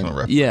a professional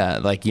referee. Yeah,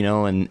 like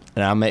and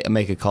I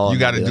make a call. You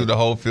got to do the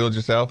whole field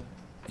yourself.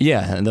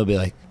 Yeah, and they'll be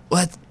like,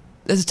 "What?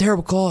 That's a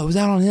terrible call. It was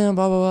out on him."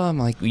 Blah blah blah. I'm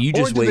like, well, "You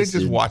just wasted." Or do they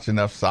just watch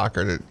enough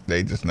soccer that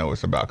they just know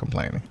it's about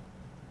complaining?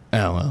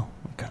 Oh well,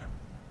 okay,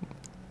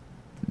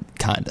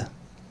 kinda,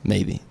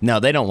 maybe. No,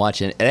 they don't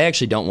watch it. They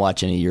actually don't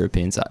watch any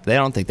European soccer. They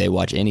don't think they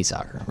watch any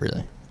soccer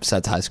really,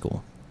 besides high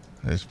school.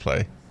 They just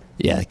play.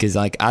 Yeah, because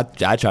like I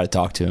try to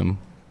talk to them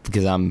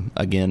because I'm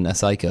again a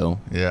psycho.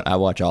 Yeah, I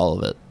watch all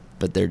of it.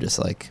 But they're just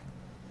like...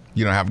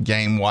 You don't have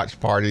game watch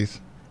parties?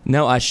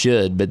 No, I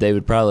should, but they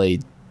would probably...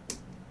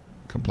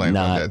 Complain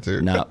about that,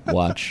 too. Not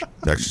watch.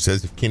 It actually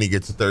says if Kenny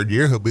gets a third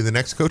year, he'll be the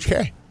next Coach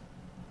K.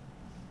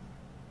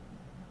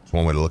 That's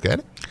one way to look at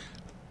it.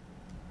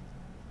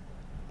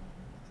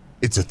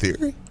 It's a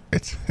theory.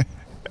 It's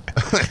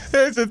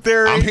a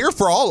theory.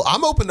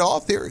 I'm open to all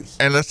theories.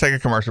 And let's take a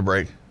commercial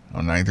break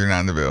on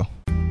 93.9 The Ville.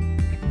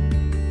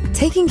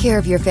 Taking care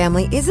of your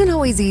family isn't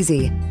always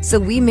easy, so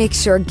we make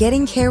sure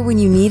getting care when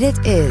you need it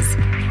is.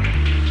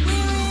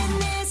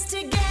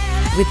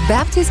 With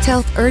Baptist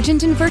Health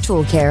Urgent and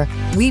Virtual Care,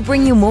 we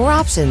bring you more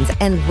options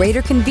and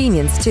greater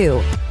convenience,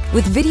 too.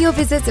 With video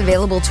visits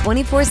available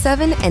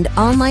 24/7 and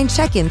online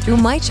check-in through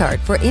MyChart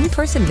for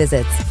in-person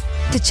visits.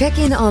 To check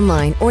in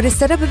online or to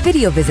set up a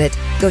video visit,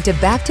 go to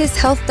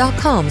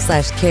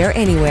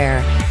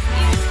baptisthealth.com/careanywhere.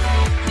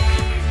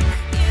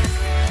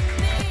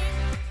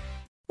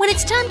 When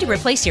it's time to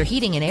replace your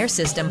heating and air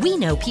system, we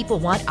know people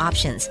want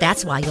options.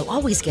 That's why you'll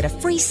always get a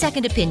free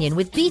second opinion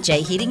with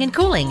BJ Heating and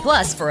Cooling.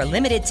 Plus, for a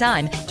limited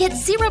time, get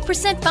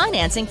 0%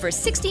 financing for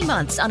 60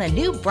 months on a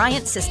new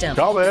Bryant system.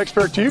 Call the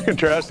experts you can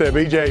trust at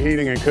BJ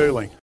Heating and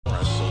Cooling.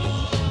 But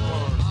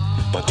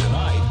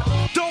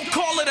tonight, don't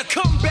call it a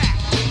comeback.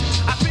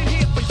 I've been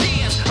here for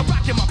years. I'm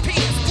rocking my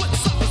peers, putting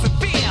suckers in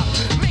fear,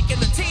 making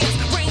the tears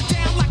rain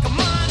down like a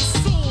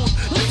monsoon.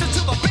 Listen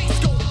to the bass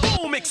go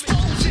boom, explosion.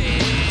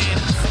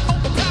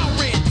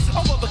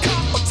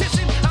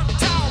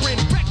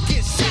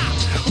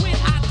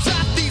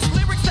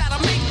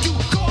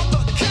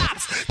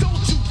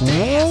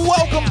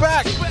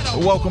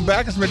 Welcome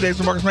back. It's Middays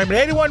with Marcus Maybin.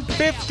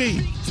 8150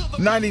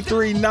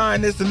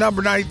 93.9 is the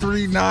number.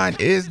 93.9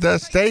 is the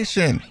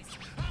station.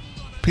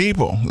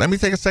 People, let me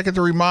take a second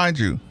to remind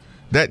you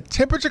that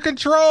temperature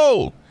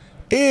control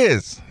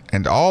is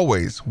and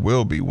always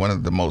will be one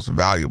of the most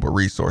valuable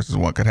resources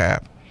one could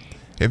have.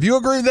 If you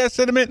agree with that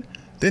sentiment,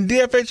 then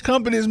DFH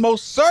Company is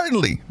most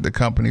certainly the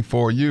company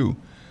for you.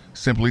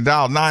 Simply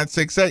dial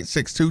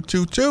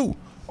 968-6222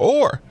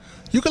 or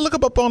you can look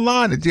them up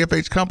online at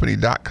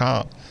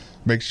dfhcompany.com.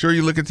 Make sure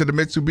you look into the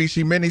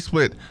Mitsubishi Mini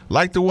Split,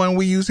 like the one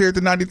we use here at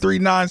the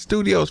 93.9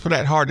 studios for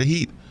that hard to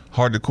heat,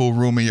 hard to cool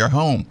room in your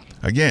home.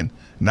 Again,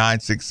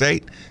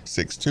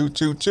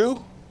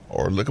 968-6222,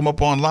 or look them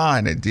up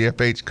online at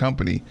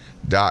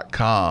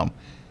dfhcompany.com.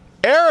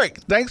 Eric,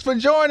 thanks for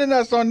joining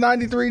us on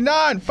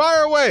 93.9.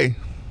 Fire away.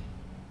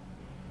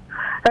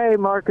 Hey,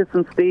 Marcus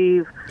and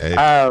Steve. Hey.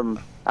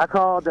 I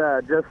called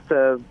just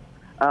to...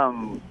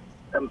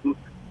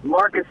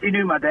 Marcus, you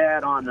knew my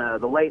dad on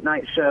the late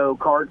night show,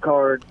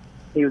 Card.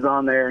 he was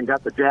on there and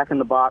got the Jack in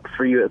the Box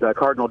for you, the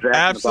Cardinal Jack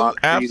in the Box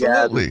for you guys.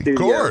 Absolutely, of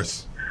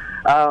course.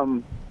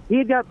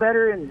 He got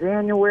better in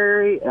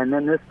January, and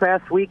then this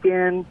past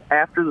weekend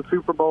after the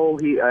Super Bowl,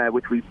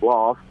 which we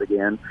lost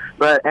again,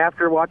 but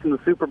after watching the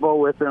Super Bowl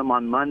with him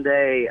on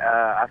Monday,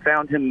 I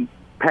found him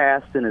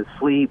passed in his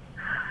sleep,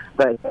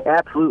 but he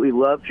absolutely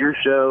loved your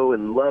show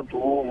and loved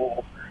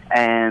Louisville,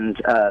 and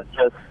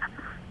just,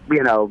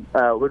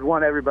 would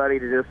want everybody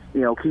to just,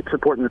 keep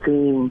supporting the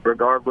team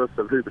regardless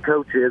of who the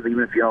coach is,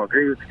 even if you don't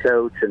agree with the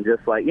coach, and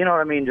just like, you know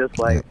what I mean? Just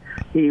like,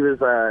 he was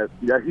a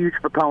huge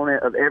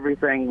proponent of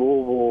everything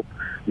Louisville,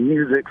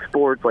 music,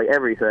 sports, like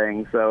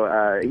everything.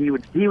 So he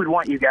would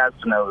want you guys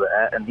to know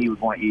that, and he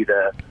would want you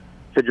to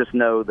just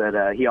know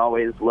that he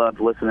always loved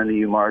listening to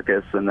you,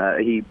 Marcus, and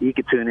he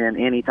could tune in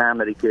any time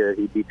that he could.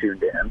 He'd be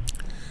tuned in.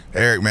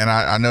 Eric, man,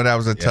 I know that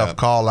was a tough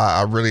call.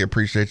 I really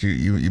appreciate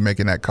you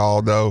making that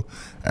call, though.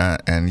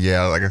 And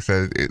yeah, like I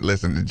said,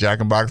 listen, the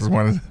Jack in the Box is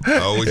one of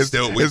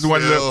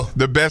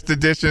the best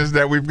additions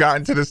that we've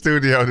gotten to the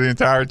studio the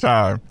entire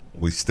time.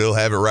 We still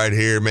have it right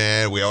here,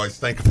 man. We always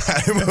think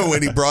about him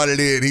when he brought it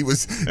in. He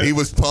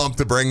was pumped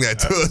to bring that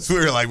to us. We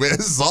were like, man,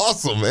 this is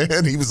awesome,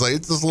 man. He was like,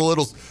 it's just a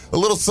little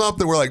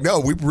something. We're like, no,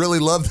 we really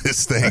love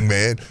this thing,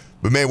 man.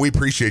 But man, we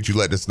appreciate you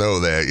letting us know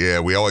that.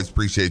 Yeah, we always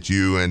appreciate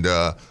you and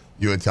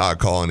Todd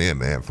calling in,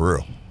 man, for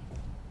real.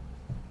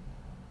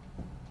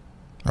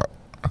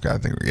 Okay, I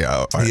think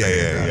yeah.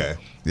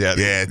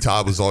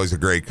 Todd was always a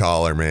great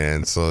caller,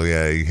 man. So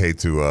yeah, you hate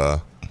to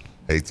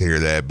hear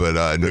that, but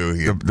I knew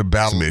he the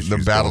battle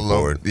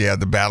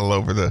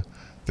over the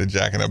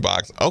Jack in the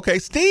Box. Okay,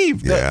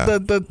 Steve.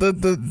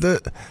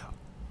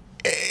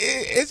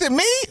 Is it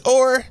me,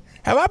 or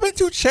have I been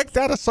too checked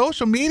out of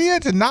social media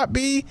to not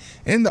be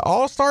in the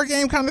All-Star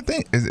game kind of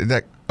thing? Is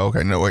that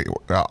okay? No, wait.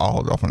 I'll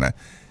hold off on that.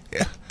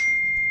 Yeah.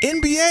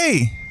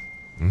 NBA.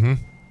 Mm-hmm.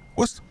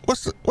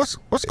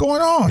 What's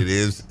going on? It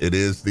is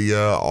the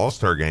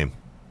All-Star game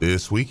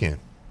this weekend.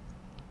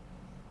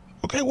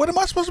 Okay, what am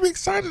I supposed to be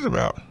excited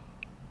about?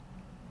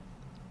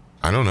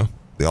 I don't know.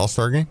 The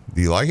All-Star game?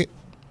 Do you like it?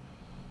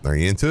 Are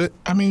you into it?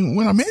 I mean,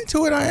 when I'm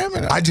into it, I am.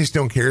 I just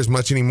don't care as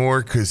much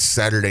anymore because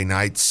Saturday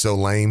night's so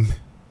lame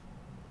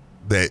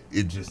that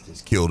it just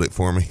has killed it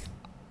for me.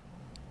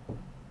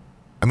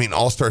 I mean,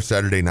 All-Star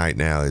Saturday night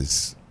now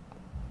is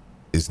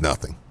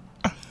nothing.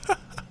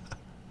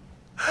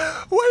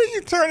 What are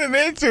you turning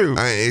into?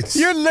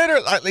 You're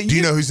literally. Do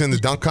you know who's in the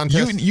dunk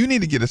contest? You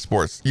need to get a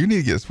sports. You need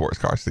to get a sports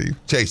car, Steve.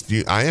 Chase,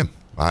 I am.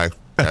 I'm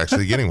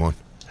actually getting one.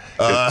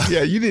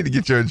 Yeah, you need to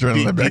get your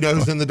adrenaline back. Do you know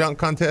who's in the dunk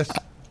contest?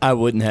 I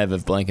wouldn't have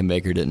if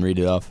Blankenbaker didn't read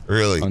it off.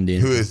 Really? On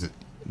Who is it?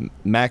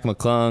 Mac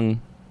McClung,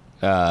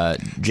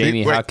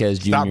 Jamie Jaquez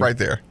Jr. Stop right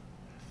there.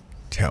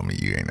 Tell me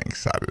you ain't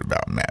excited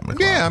about Matt McClung.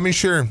 Yeah, I mean,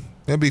 sure.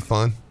 That'd be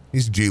fun.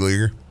 He's a G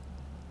Leaguer.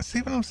 See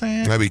what I'm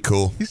saying? That'd be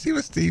cool. You see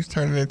what Steve's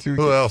turning into?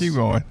 Who else? Keep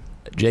going.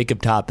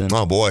 Jacob Toppin.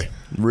 Oh, boy.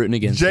 Rooting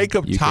against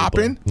Jacob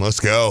Toppin? Let's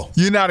go.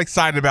 You're not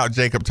excited about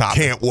Jacob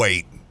Toppin? Can't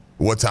wait.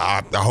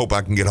 I hope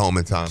I can get home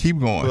in time. Keep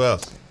going. Who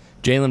else?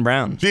 Jaylen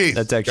Brown. Jeez,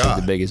 that's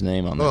actually the biggest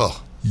name on there.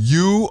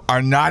 You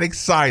are not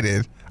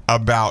excited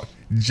about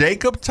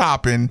Jacob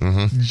Toppin,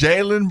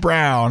 Jaylen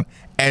Brown,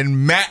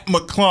 and Matt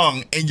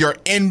McClung in your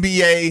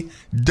NBA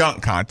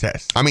dunk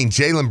contest. I mean,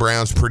 Jaylen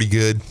Brown's pretty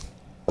good.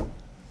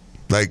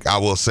 Like, I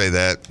will say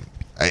that.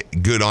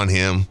 Good on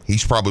him.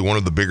 He's probably one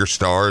of the bigger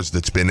stars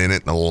that's been in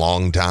it in a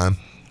long time.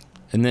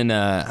 And then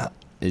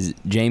is it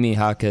Jamie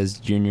Jaquez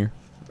Jr.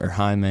 or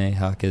Jaime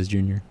Jaquez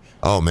Jr.?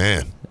 Oh,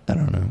 man. I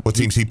don't know. What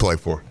teams he play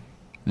for?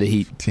 The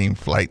Heat. Team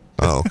Flight.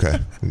 Oh, okay.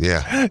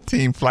 Yeah.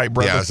 Team Flight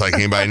brothers. Yeah, it's like,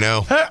 anybody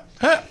know?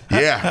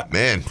 Yeah,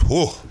 man.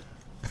 Whew.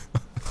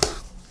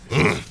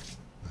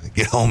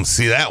 Get home and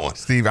see that one.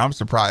 Steve, I'm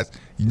surprised.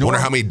 Wonder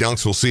how many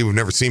dunks we'll see we've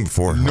never seen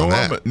before.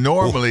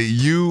 Normally,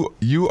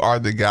 you are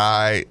the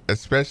guy,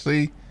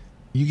 especially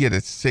you get a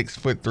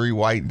 6'3"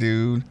 white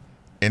dude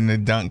in the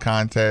dunk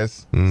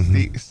contest.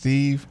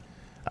 Steve,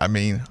 I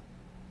mean,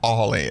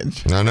 all in.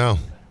 I know.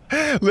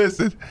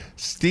 Listen,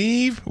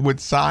 Steve would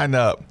sign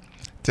up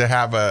to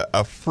have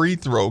a free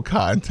throw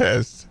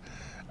contest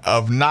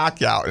of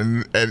knockout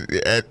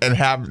and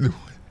have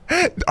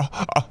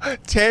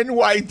 10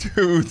 white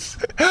dudes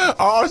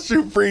all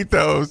shoot free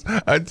throws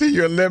until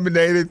you're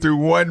eliminated through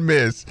one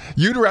miss.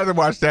 You'd rather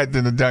watch that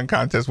than the dunk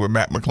contest with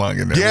Matt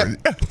McClung in there.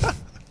 Yep.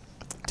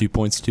 2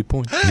 points.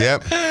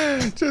 Yep.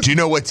 Do you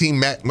know what team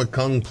Matt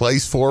McClung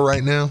plays for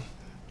right now?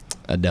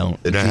 I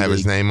don't. They don't have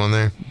his name on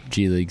there?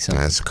 G League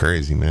something. That's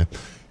crazy, man.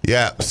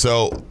 Yeah,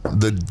 so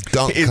the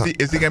dunk... Is he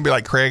going to be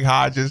like Craig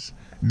Hodges?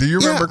 Do you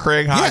remember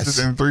Craig Hodges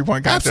in the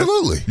three-point contest?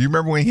 Absolutely. You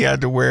remember when he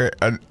had to wear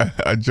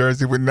a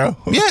jersey with no...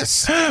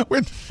 Yes.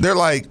 They're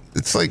like,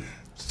 it's like,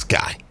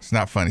 Sky. It's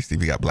not funny,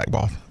 Steve. He got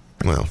blackballed.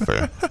 Well,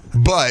 fair.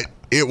 But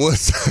it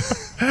was...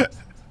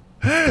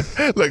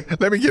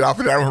 Look, let me get off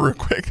of that one real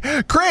quick.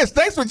 Chris,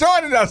 thanks for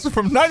joining us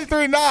from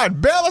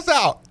 93.9. Bail us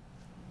out.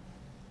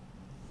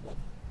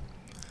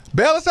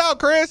 Bail us out,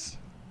 Chris.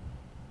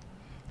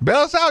 Bail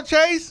us out,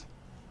 Chase.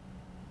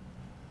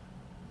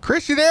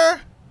 Chris, you there?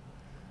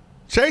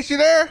 Chase, you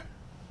there?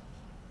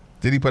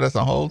 Did he put us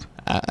on hold?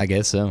 I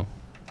guess so.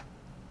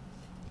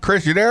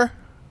 Chris, you there?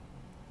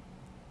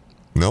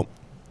 Nope.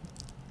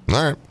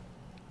 All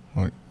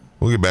right.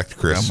 We'll get back to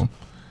Chris.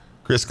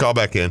 Chris, call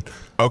back in.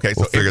 Okay,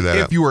 we'll so figure that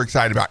out. If you were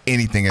excited about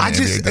anything in the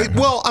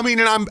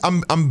NBA,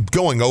 and I'm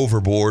going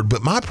overboard,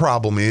 but my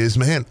problem is,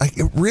 man, like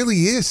it really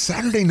is.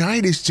 Saturday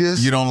night is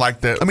just. You don't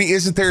like that? I mean,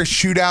 isn't there a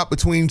shootout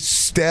between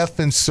Steph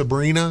and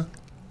Sabrina?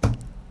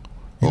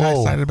 You're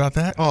not excited about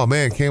that? Oh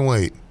man, can't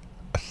wait.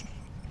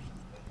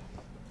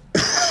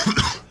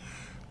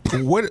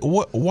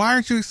 What? Why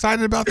aren't you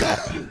excited about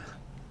that?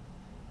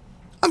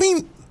 I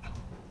mean,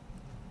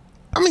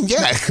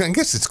 yeah, I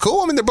guess it's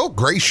cool. I mean, they're both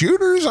great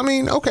shooters. I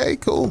mean, okay,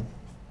 cool.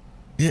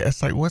 Yeah,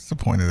 it's like, what's the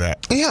point of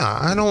that? Yeah,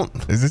 I don't.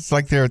 Is this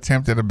like their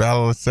attempt at a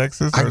battle of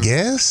sexes? I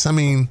guess. I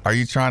mean, are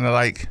you trying to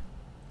like?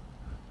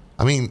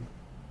 I mean,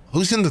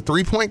 who's in the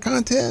 3-point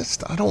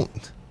contest? I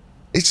don't.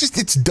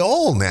 It's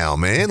dull now,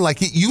 man.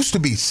 Like it used to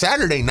be.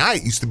 Saturday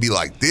night used to be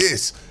like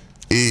this.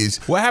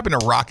 What happened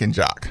to Rock and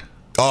Jock?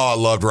 Oh, I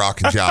loved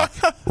Rock and Jock.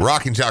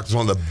 Rock and Jock was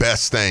one of the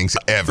best things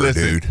ever,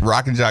 dude.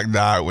 Rock and Jock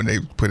died when they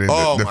put in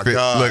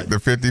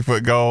the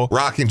 50-foot goal.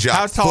 Rock and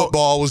Jock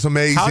football was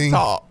amazing.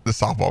 How tall? The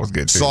softball was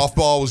good, too.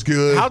 Softball was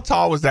good. How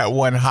tall was that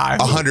one high?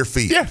 100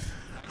 feet. Yeah.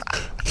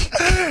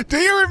 Do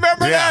you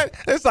remember that?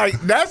 It's like,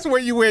 that's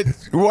when you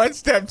went one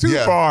step too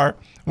far.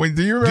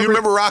 Do you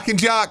remember Rock and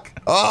Jock?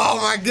 Oh,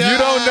 my God. You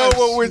don't know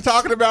what we're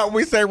talking about when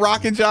we say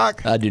Rock and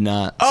Jock? I do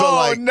not.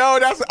 No,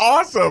 that's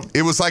awesome.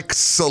 It was like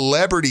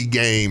celebrity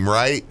game,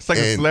 right? It's like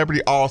a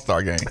celebrity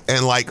all-star game.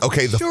 And like,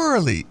 okay,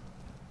 surely.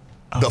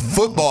 The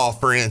football,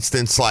 for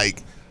instance,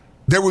 like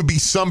there would be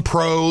some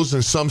pros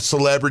and some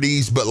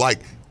celebrities, but like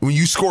when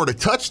you scored a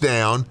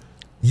touchdown,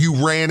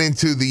 you ran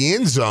into the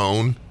end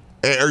zone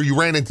or you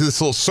ran into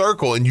this little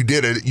circle and you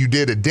did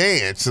a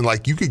dance, and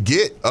like you could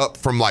get up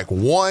from like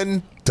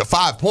 1 to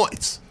 5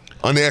 points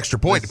on the extra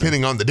point,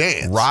 depending on the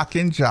dance. Rock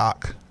and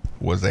Jock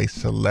was a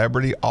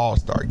celebrity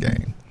all-star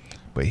game,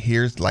 but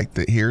here's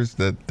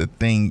the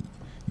thing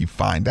you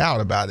find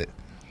out about it.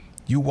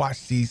 You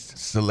watch these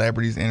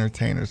celebrities,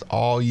 entertainers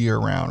all year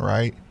round,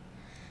 right?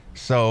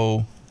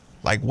 So,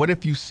 like, what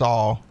if you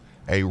saw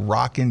a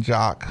Rock and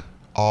Jock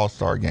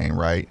all-star game,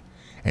 right?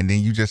 And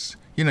then you just,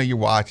 you're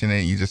watching it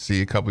and you just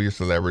see a couple of your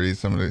celebrities,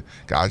 some of the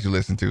guys you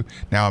listen to.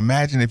 Now,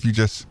 imagine if you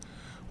just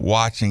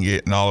watching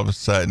it and all of a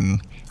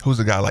sudden, who's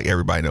a guy like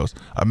everybody knows?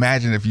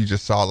 Imagine if you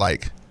just saw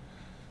like,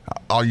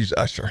 I'll use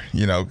Usher,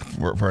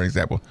 for an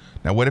example.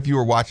 Now, what if you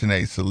were watching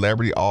a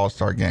celebrity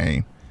all-star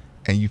game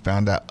and you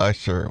found out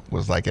Usher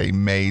was like a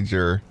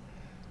major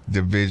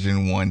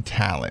Division I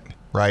talent,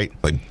 right?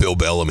 Like Bill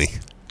Bellamy.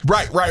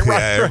 Right. Yeah,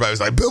 everybody was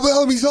like, Bill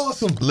Bellamy's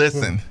awesome.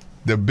 Listen,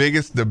 the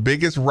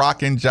biggest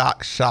Rock and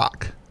Jock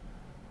shock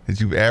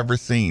that you've ever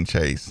seen,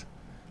 Chase.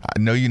 I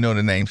know you know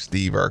the name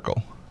Steve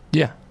Urkel.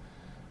 Yeah.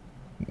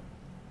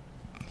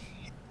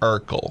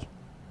 Urkel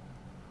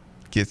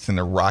gets in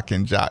a Rock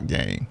and Jock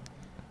game.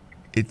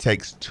 It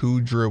takes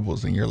 2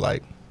 dribbles and you're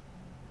like,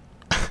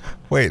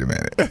 wait a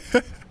minute.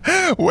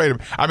 Wait a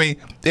minute. I mean,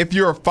 if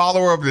you're a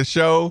follower of the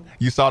show,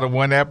 you saw the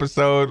one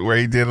episode where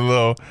he did a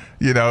little,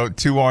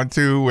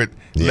 2-on-2 with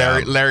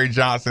Larry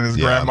Johnson, his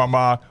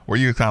grandmama, where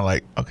you kind of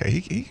like, okay,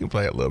 he can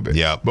play a little bit.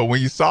 Yeah. But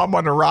when you saw him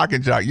on the Rock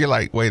and Jock, you're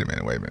like, wait a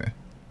minute.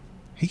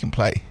 He can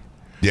play.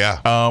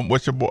 Yeah.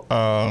 What's your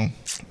boy?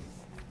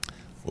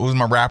 What was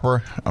my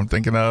rapper I'm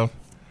thinking of?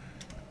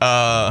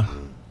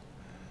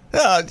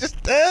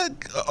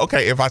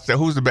 Okay, if I said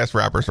who's the best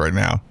rappers right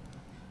now?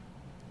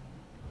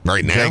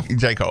 Right now?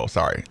 J. Cole,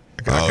 sorry.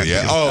 Yeah.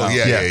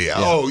 Yeah.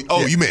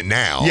 Oh, you meant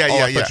now. Yeah.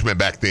 I thought you meant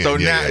back then. So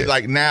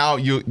now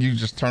you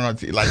just turn on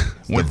like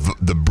when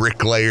the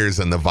Bricklayers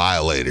and the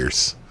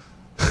Violators.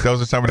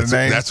 Those are some of the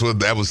names.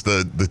 That was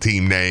the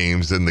team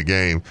names in the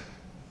game.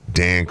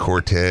 Dan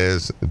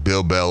Cortez,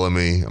 Bill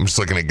Bellamy. I'm just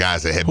looking at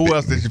guys that had. Who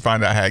else did you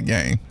find out had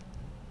game?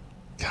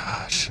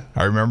 Gosh,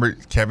 I remember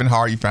Kevin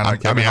Hart. You found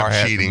out Kevin Hart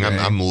had cheating.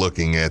 I'm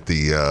looking at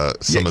the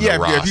some of the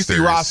rosters. Yeah, if you see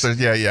rosters,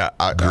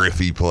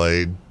 Griffey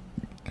played.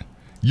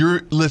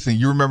 You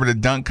remember the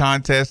dunk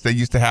contest? They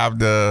used to have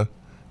the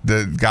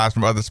guys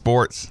from other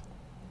sports.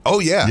 Oh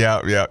yeah,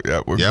 yeah.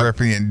 With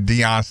Griffey and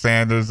Deion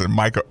Sanders and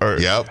Michael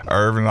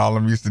Irvin, all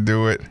of them used to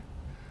do it.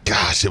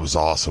 Gosh, it was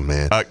awesome,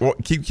 man.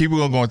 Keep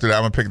going through that.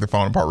 I'm gonna pick the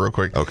phone apart real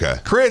quick. Okay,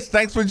 Chris,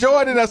 thanks for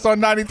joining us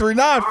on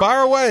 93.9.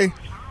 Fire away.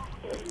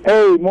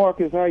 Hey,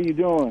 Marcus, how you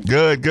doing?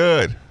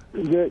 Good.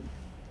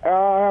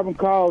 I haven't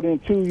called in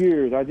 2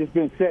 years. I've just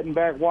been sitting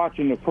back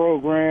watching the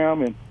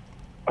program and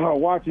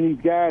watching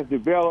these guys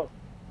develop.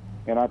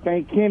 And I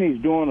think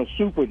Kenny's doing a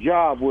super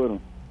job with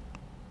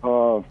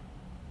them.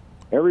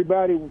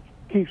 Everybody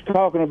keeps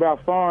talking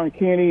about firing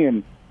Kenny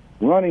and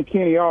running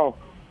Kenny off.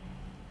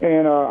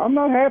 And I'm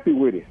not happy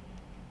with it.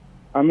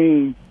 I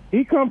mean,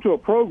 he come to a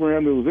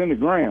program that was in the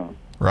ground.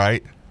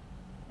 Right.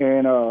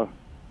 And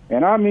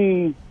I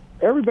mean,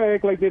 everybody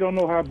act like they don't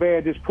know how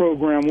bad this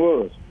program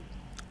was.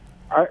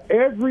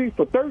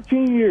 For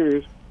 13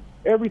 years,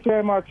 every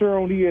time I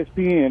turn on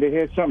ESPN, they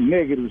had something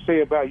negative to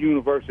say about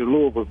University of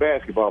Louisville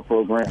basketball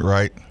program.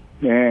 Right.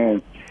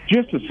 And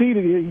just to see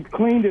that he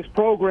cleaned this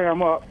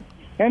program up,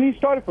 and he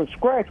started from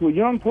scratch with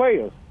young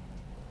players.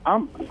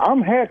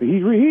 I'm happy.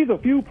 He's a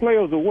few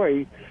players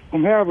away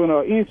from having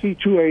an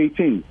NC2A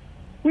team.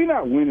 We're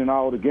not winning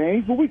all the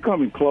games, but we're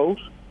coming close.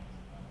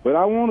 But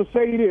I want to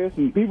say this,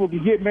 and people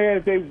can get mad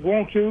if they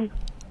want to.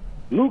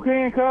 Luke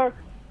Hancock,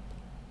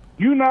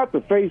 you're not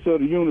the face of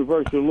the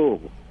University of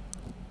Louisville.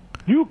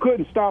 You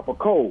couldn't stop a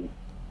cold.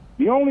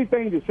 The only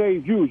thing that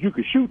saved you is you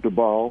could shoot the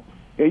ball,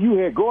 and you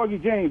had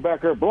Gorgie James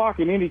back there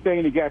blocking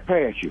anything that got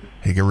past you.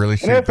 He can really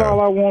shoot. And that's all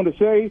I wanted to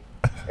say.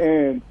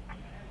 And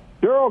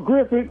Daryl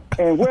Griffin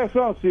and Wes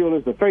Unseal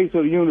is the face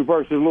of the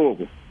University of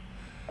Louisville.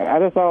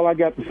 And that's all I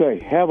got to say.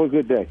 Have a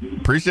good day.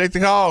 Appreciate the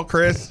call,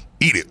 Chris.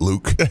 Eat it,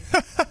 Luke.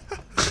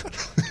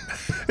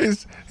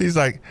 He's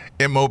like,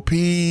 MOP.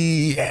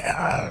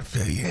 Yeah, I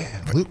feel you.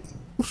 Luke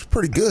was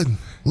pretty good.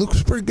 Luke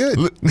was pretty good.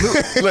 Luke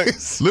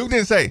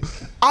didn't say,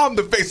 I'm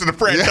the face of the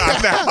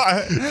franchise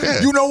now.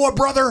 Yeah. You know what,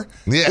 brother?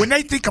 Yeah. When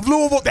they think of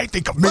Louisville, they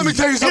think of me. Let me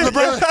tell you something,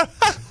 brother.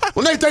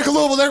 When they think of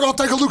Louisville, they're going to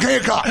think of Luke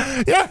Hancock.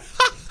 Yeah.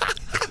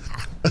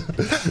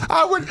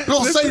 I would. You're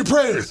going to say your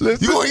prayers. You're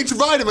going to eat your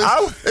vitamins,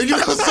 and you're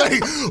going to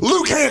say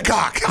Luke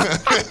Hancock.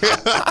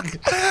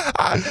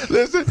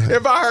 Listen,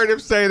 if I heard him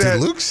say that.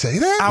 Did Luke say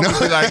that?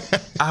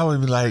 I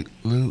would be like,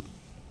 Luke.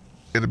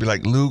 It'd be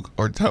like Luke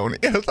or Tony.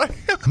 It was like,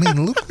 I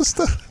mean, Luke was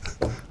the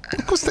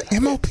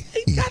MOP.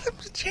 He got him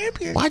the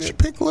championship. Why'd you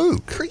pick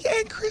Luke?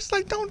 Yeah, Chris,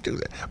 like, don't do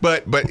that.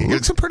 But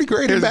Luke's a pretty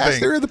great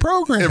ambassador of the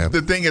program.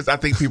 The thing is, I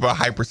think people are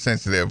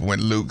hypersensitive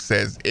when Luke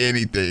says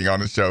anything on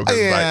the show.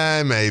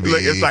 Yeah, maybe.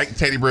 It's like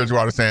Teddy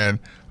Bridgewater saying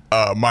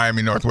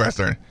Miami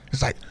Northwestern.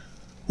 It's like,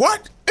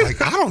 what? Like,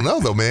 I don't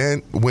know though,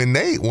 man. When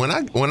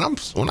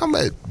I'm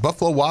at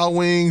Buffalo Wild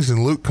Wings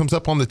and Luke comes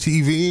up on the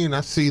TV and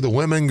I see the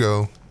women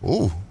go,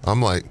 ooh,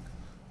 I'm like,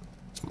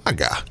 it's my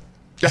guy.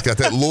 He's got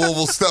that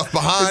Louisville stuff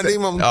behind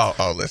him.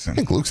 Listen. I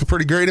think Luke's a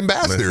pretty great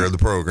ambassador of the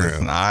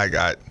program. Listen,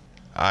 I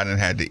done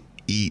had to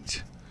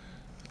eat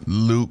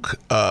Luke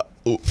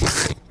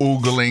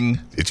oogling.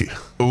 Did you?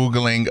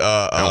 Oogling.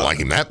 I don't like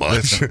him that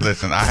much.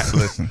 Listen. I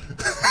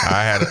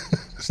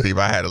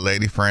had a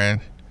lady friend.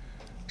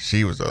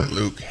 She was a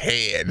Luke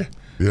head.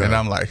 Yeah. And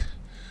I'm like,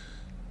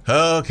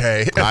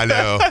 okay. I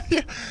know.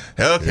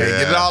 Okay,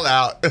 get it all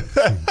out.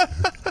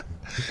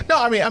 No,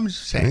 I mean, I'm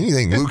just saying.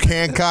 Anything, Luke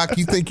Hancock,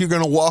 you think you're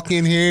going to walk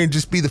in here and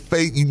just be the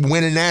face, you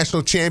win a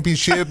national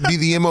championship, be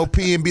the MOP,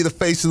 and be the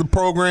face of the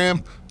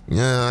program?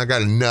 Yeah, I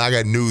got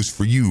news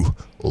for you,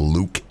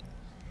 Luke.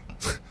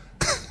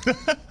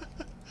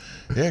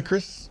 Yeah,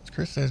 Chris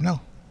says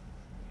no.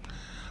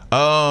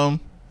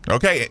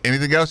 Okay,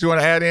 anything else you want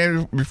to add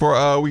in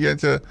before we get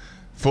into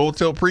Full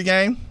Tilt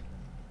pregame?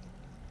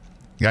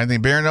 You got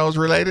anything Bear Nose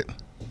related?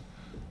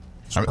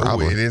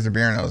 It is a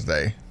Bear Nose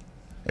Day.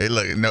 Hey,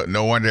 look,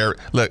 no wonder.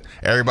 Look,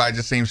 everybody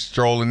just seems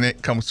strolling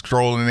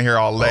in here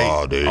all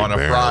late on a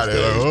Friday.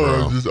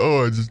 Days,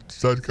 I just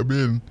decided to come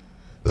in.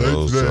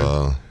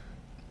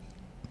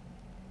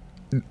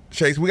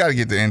 Chase, we got to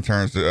get the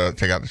interns to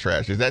take out the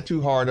trash. Is that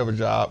too hard of a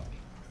job?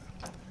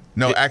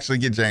 No, actually,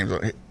 get James.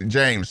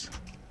 James,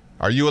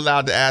 are you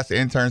allowed to ask the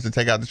interns to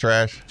take out the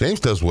trash? James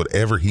does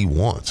whatever he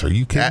wants. Are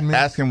you kidding me?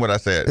 Ask him what I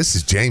said. This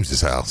is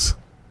James's house.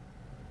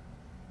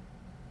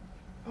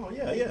 Oh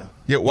yeah.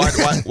 Yeah.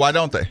 Why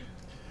don't they?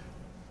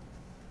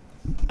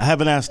 I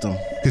haven't asked him.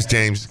 Because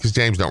James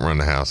don't run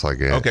the house like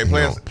that. Okay,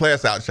 play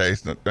us out,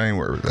 Chase. Don't even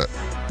worry about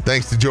that.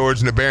 Thanks to George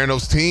and the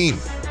Barano's team.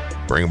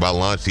 Bring about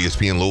lunch to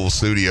ESPN Louisville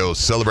Studios.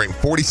 Celebrating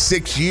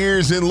 46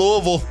 years in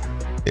Louisville.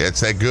 Yeah,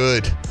 it's that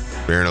good.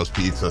 Barano's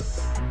Pizza.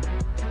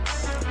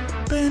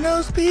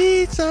 Barano's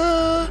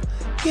Pizza.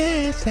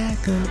 Yeah, it's that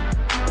good.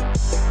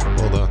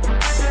 Hold on.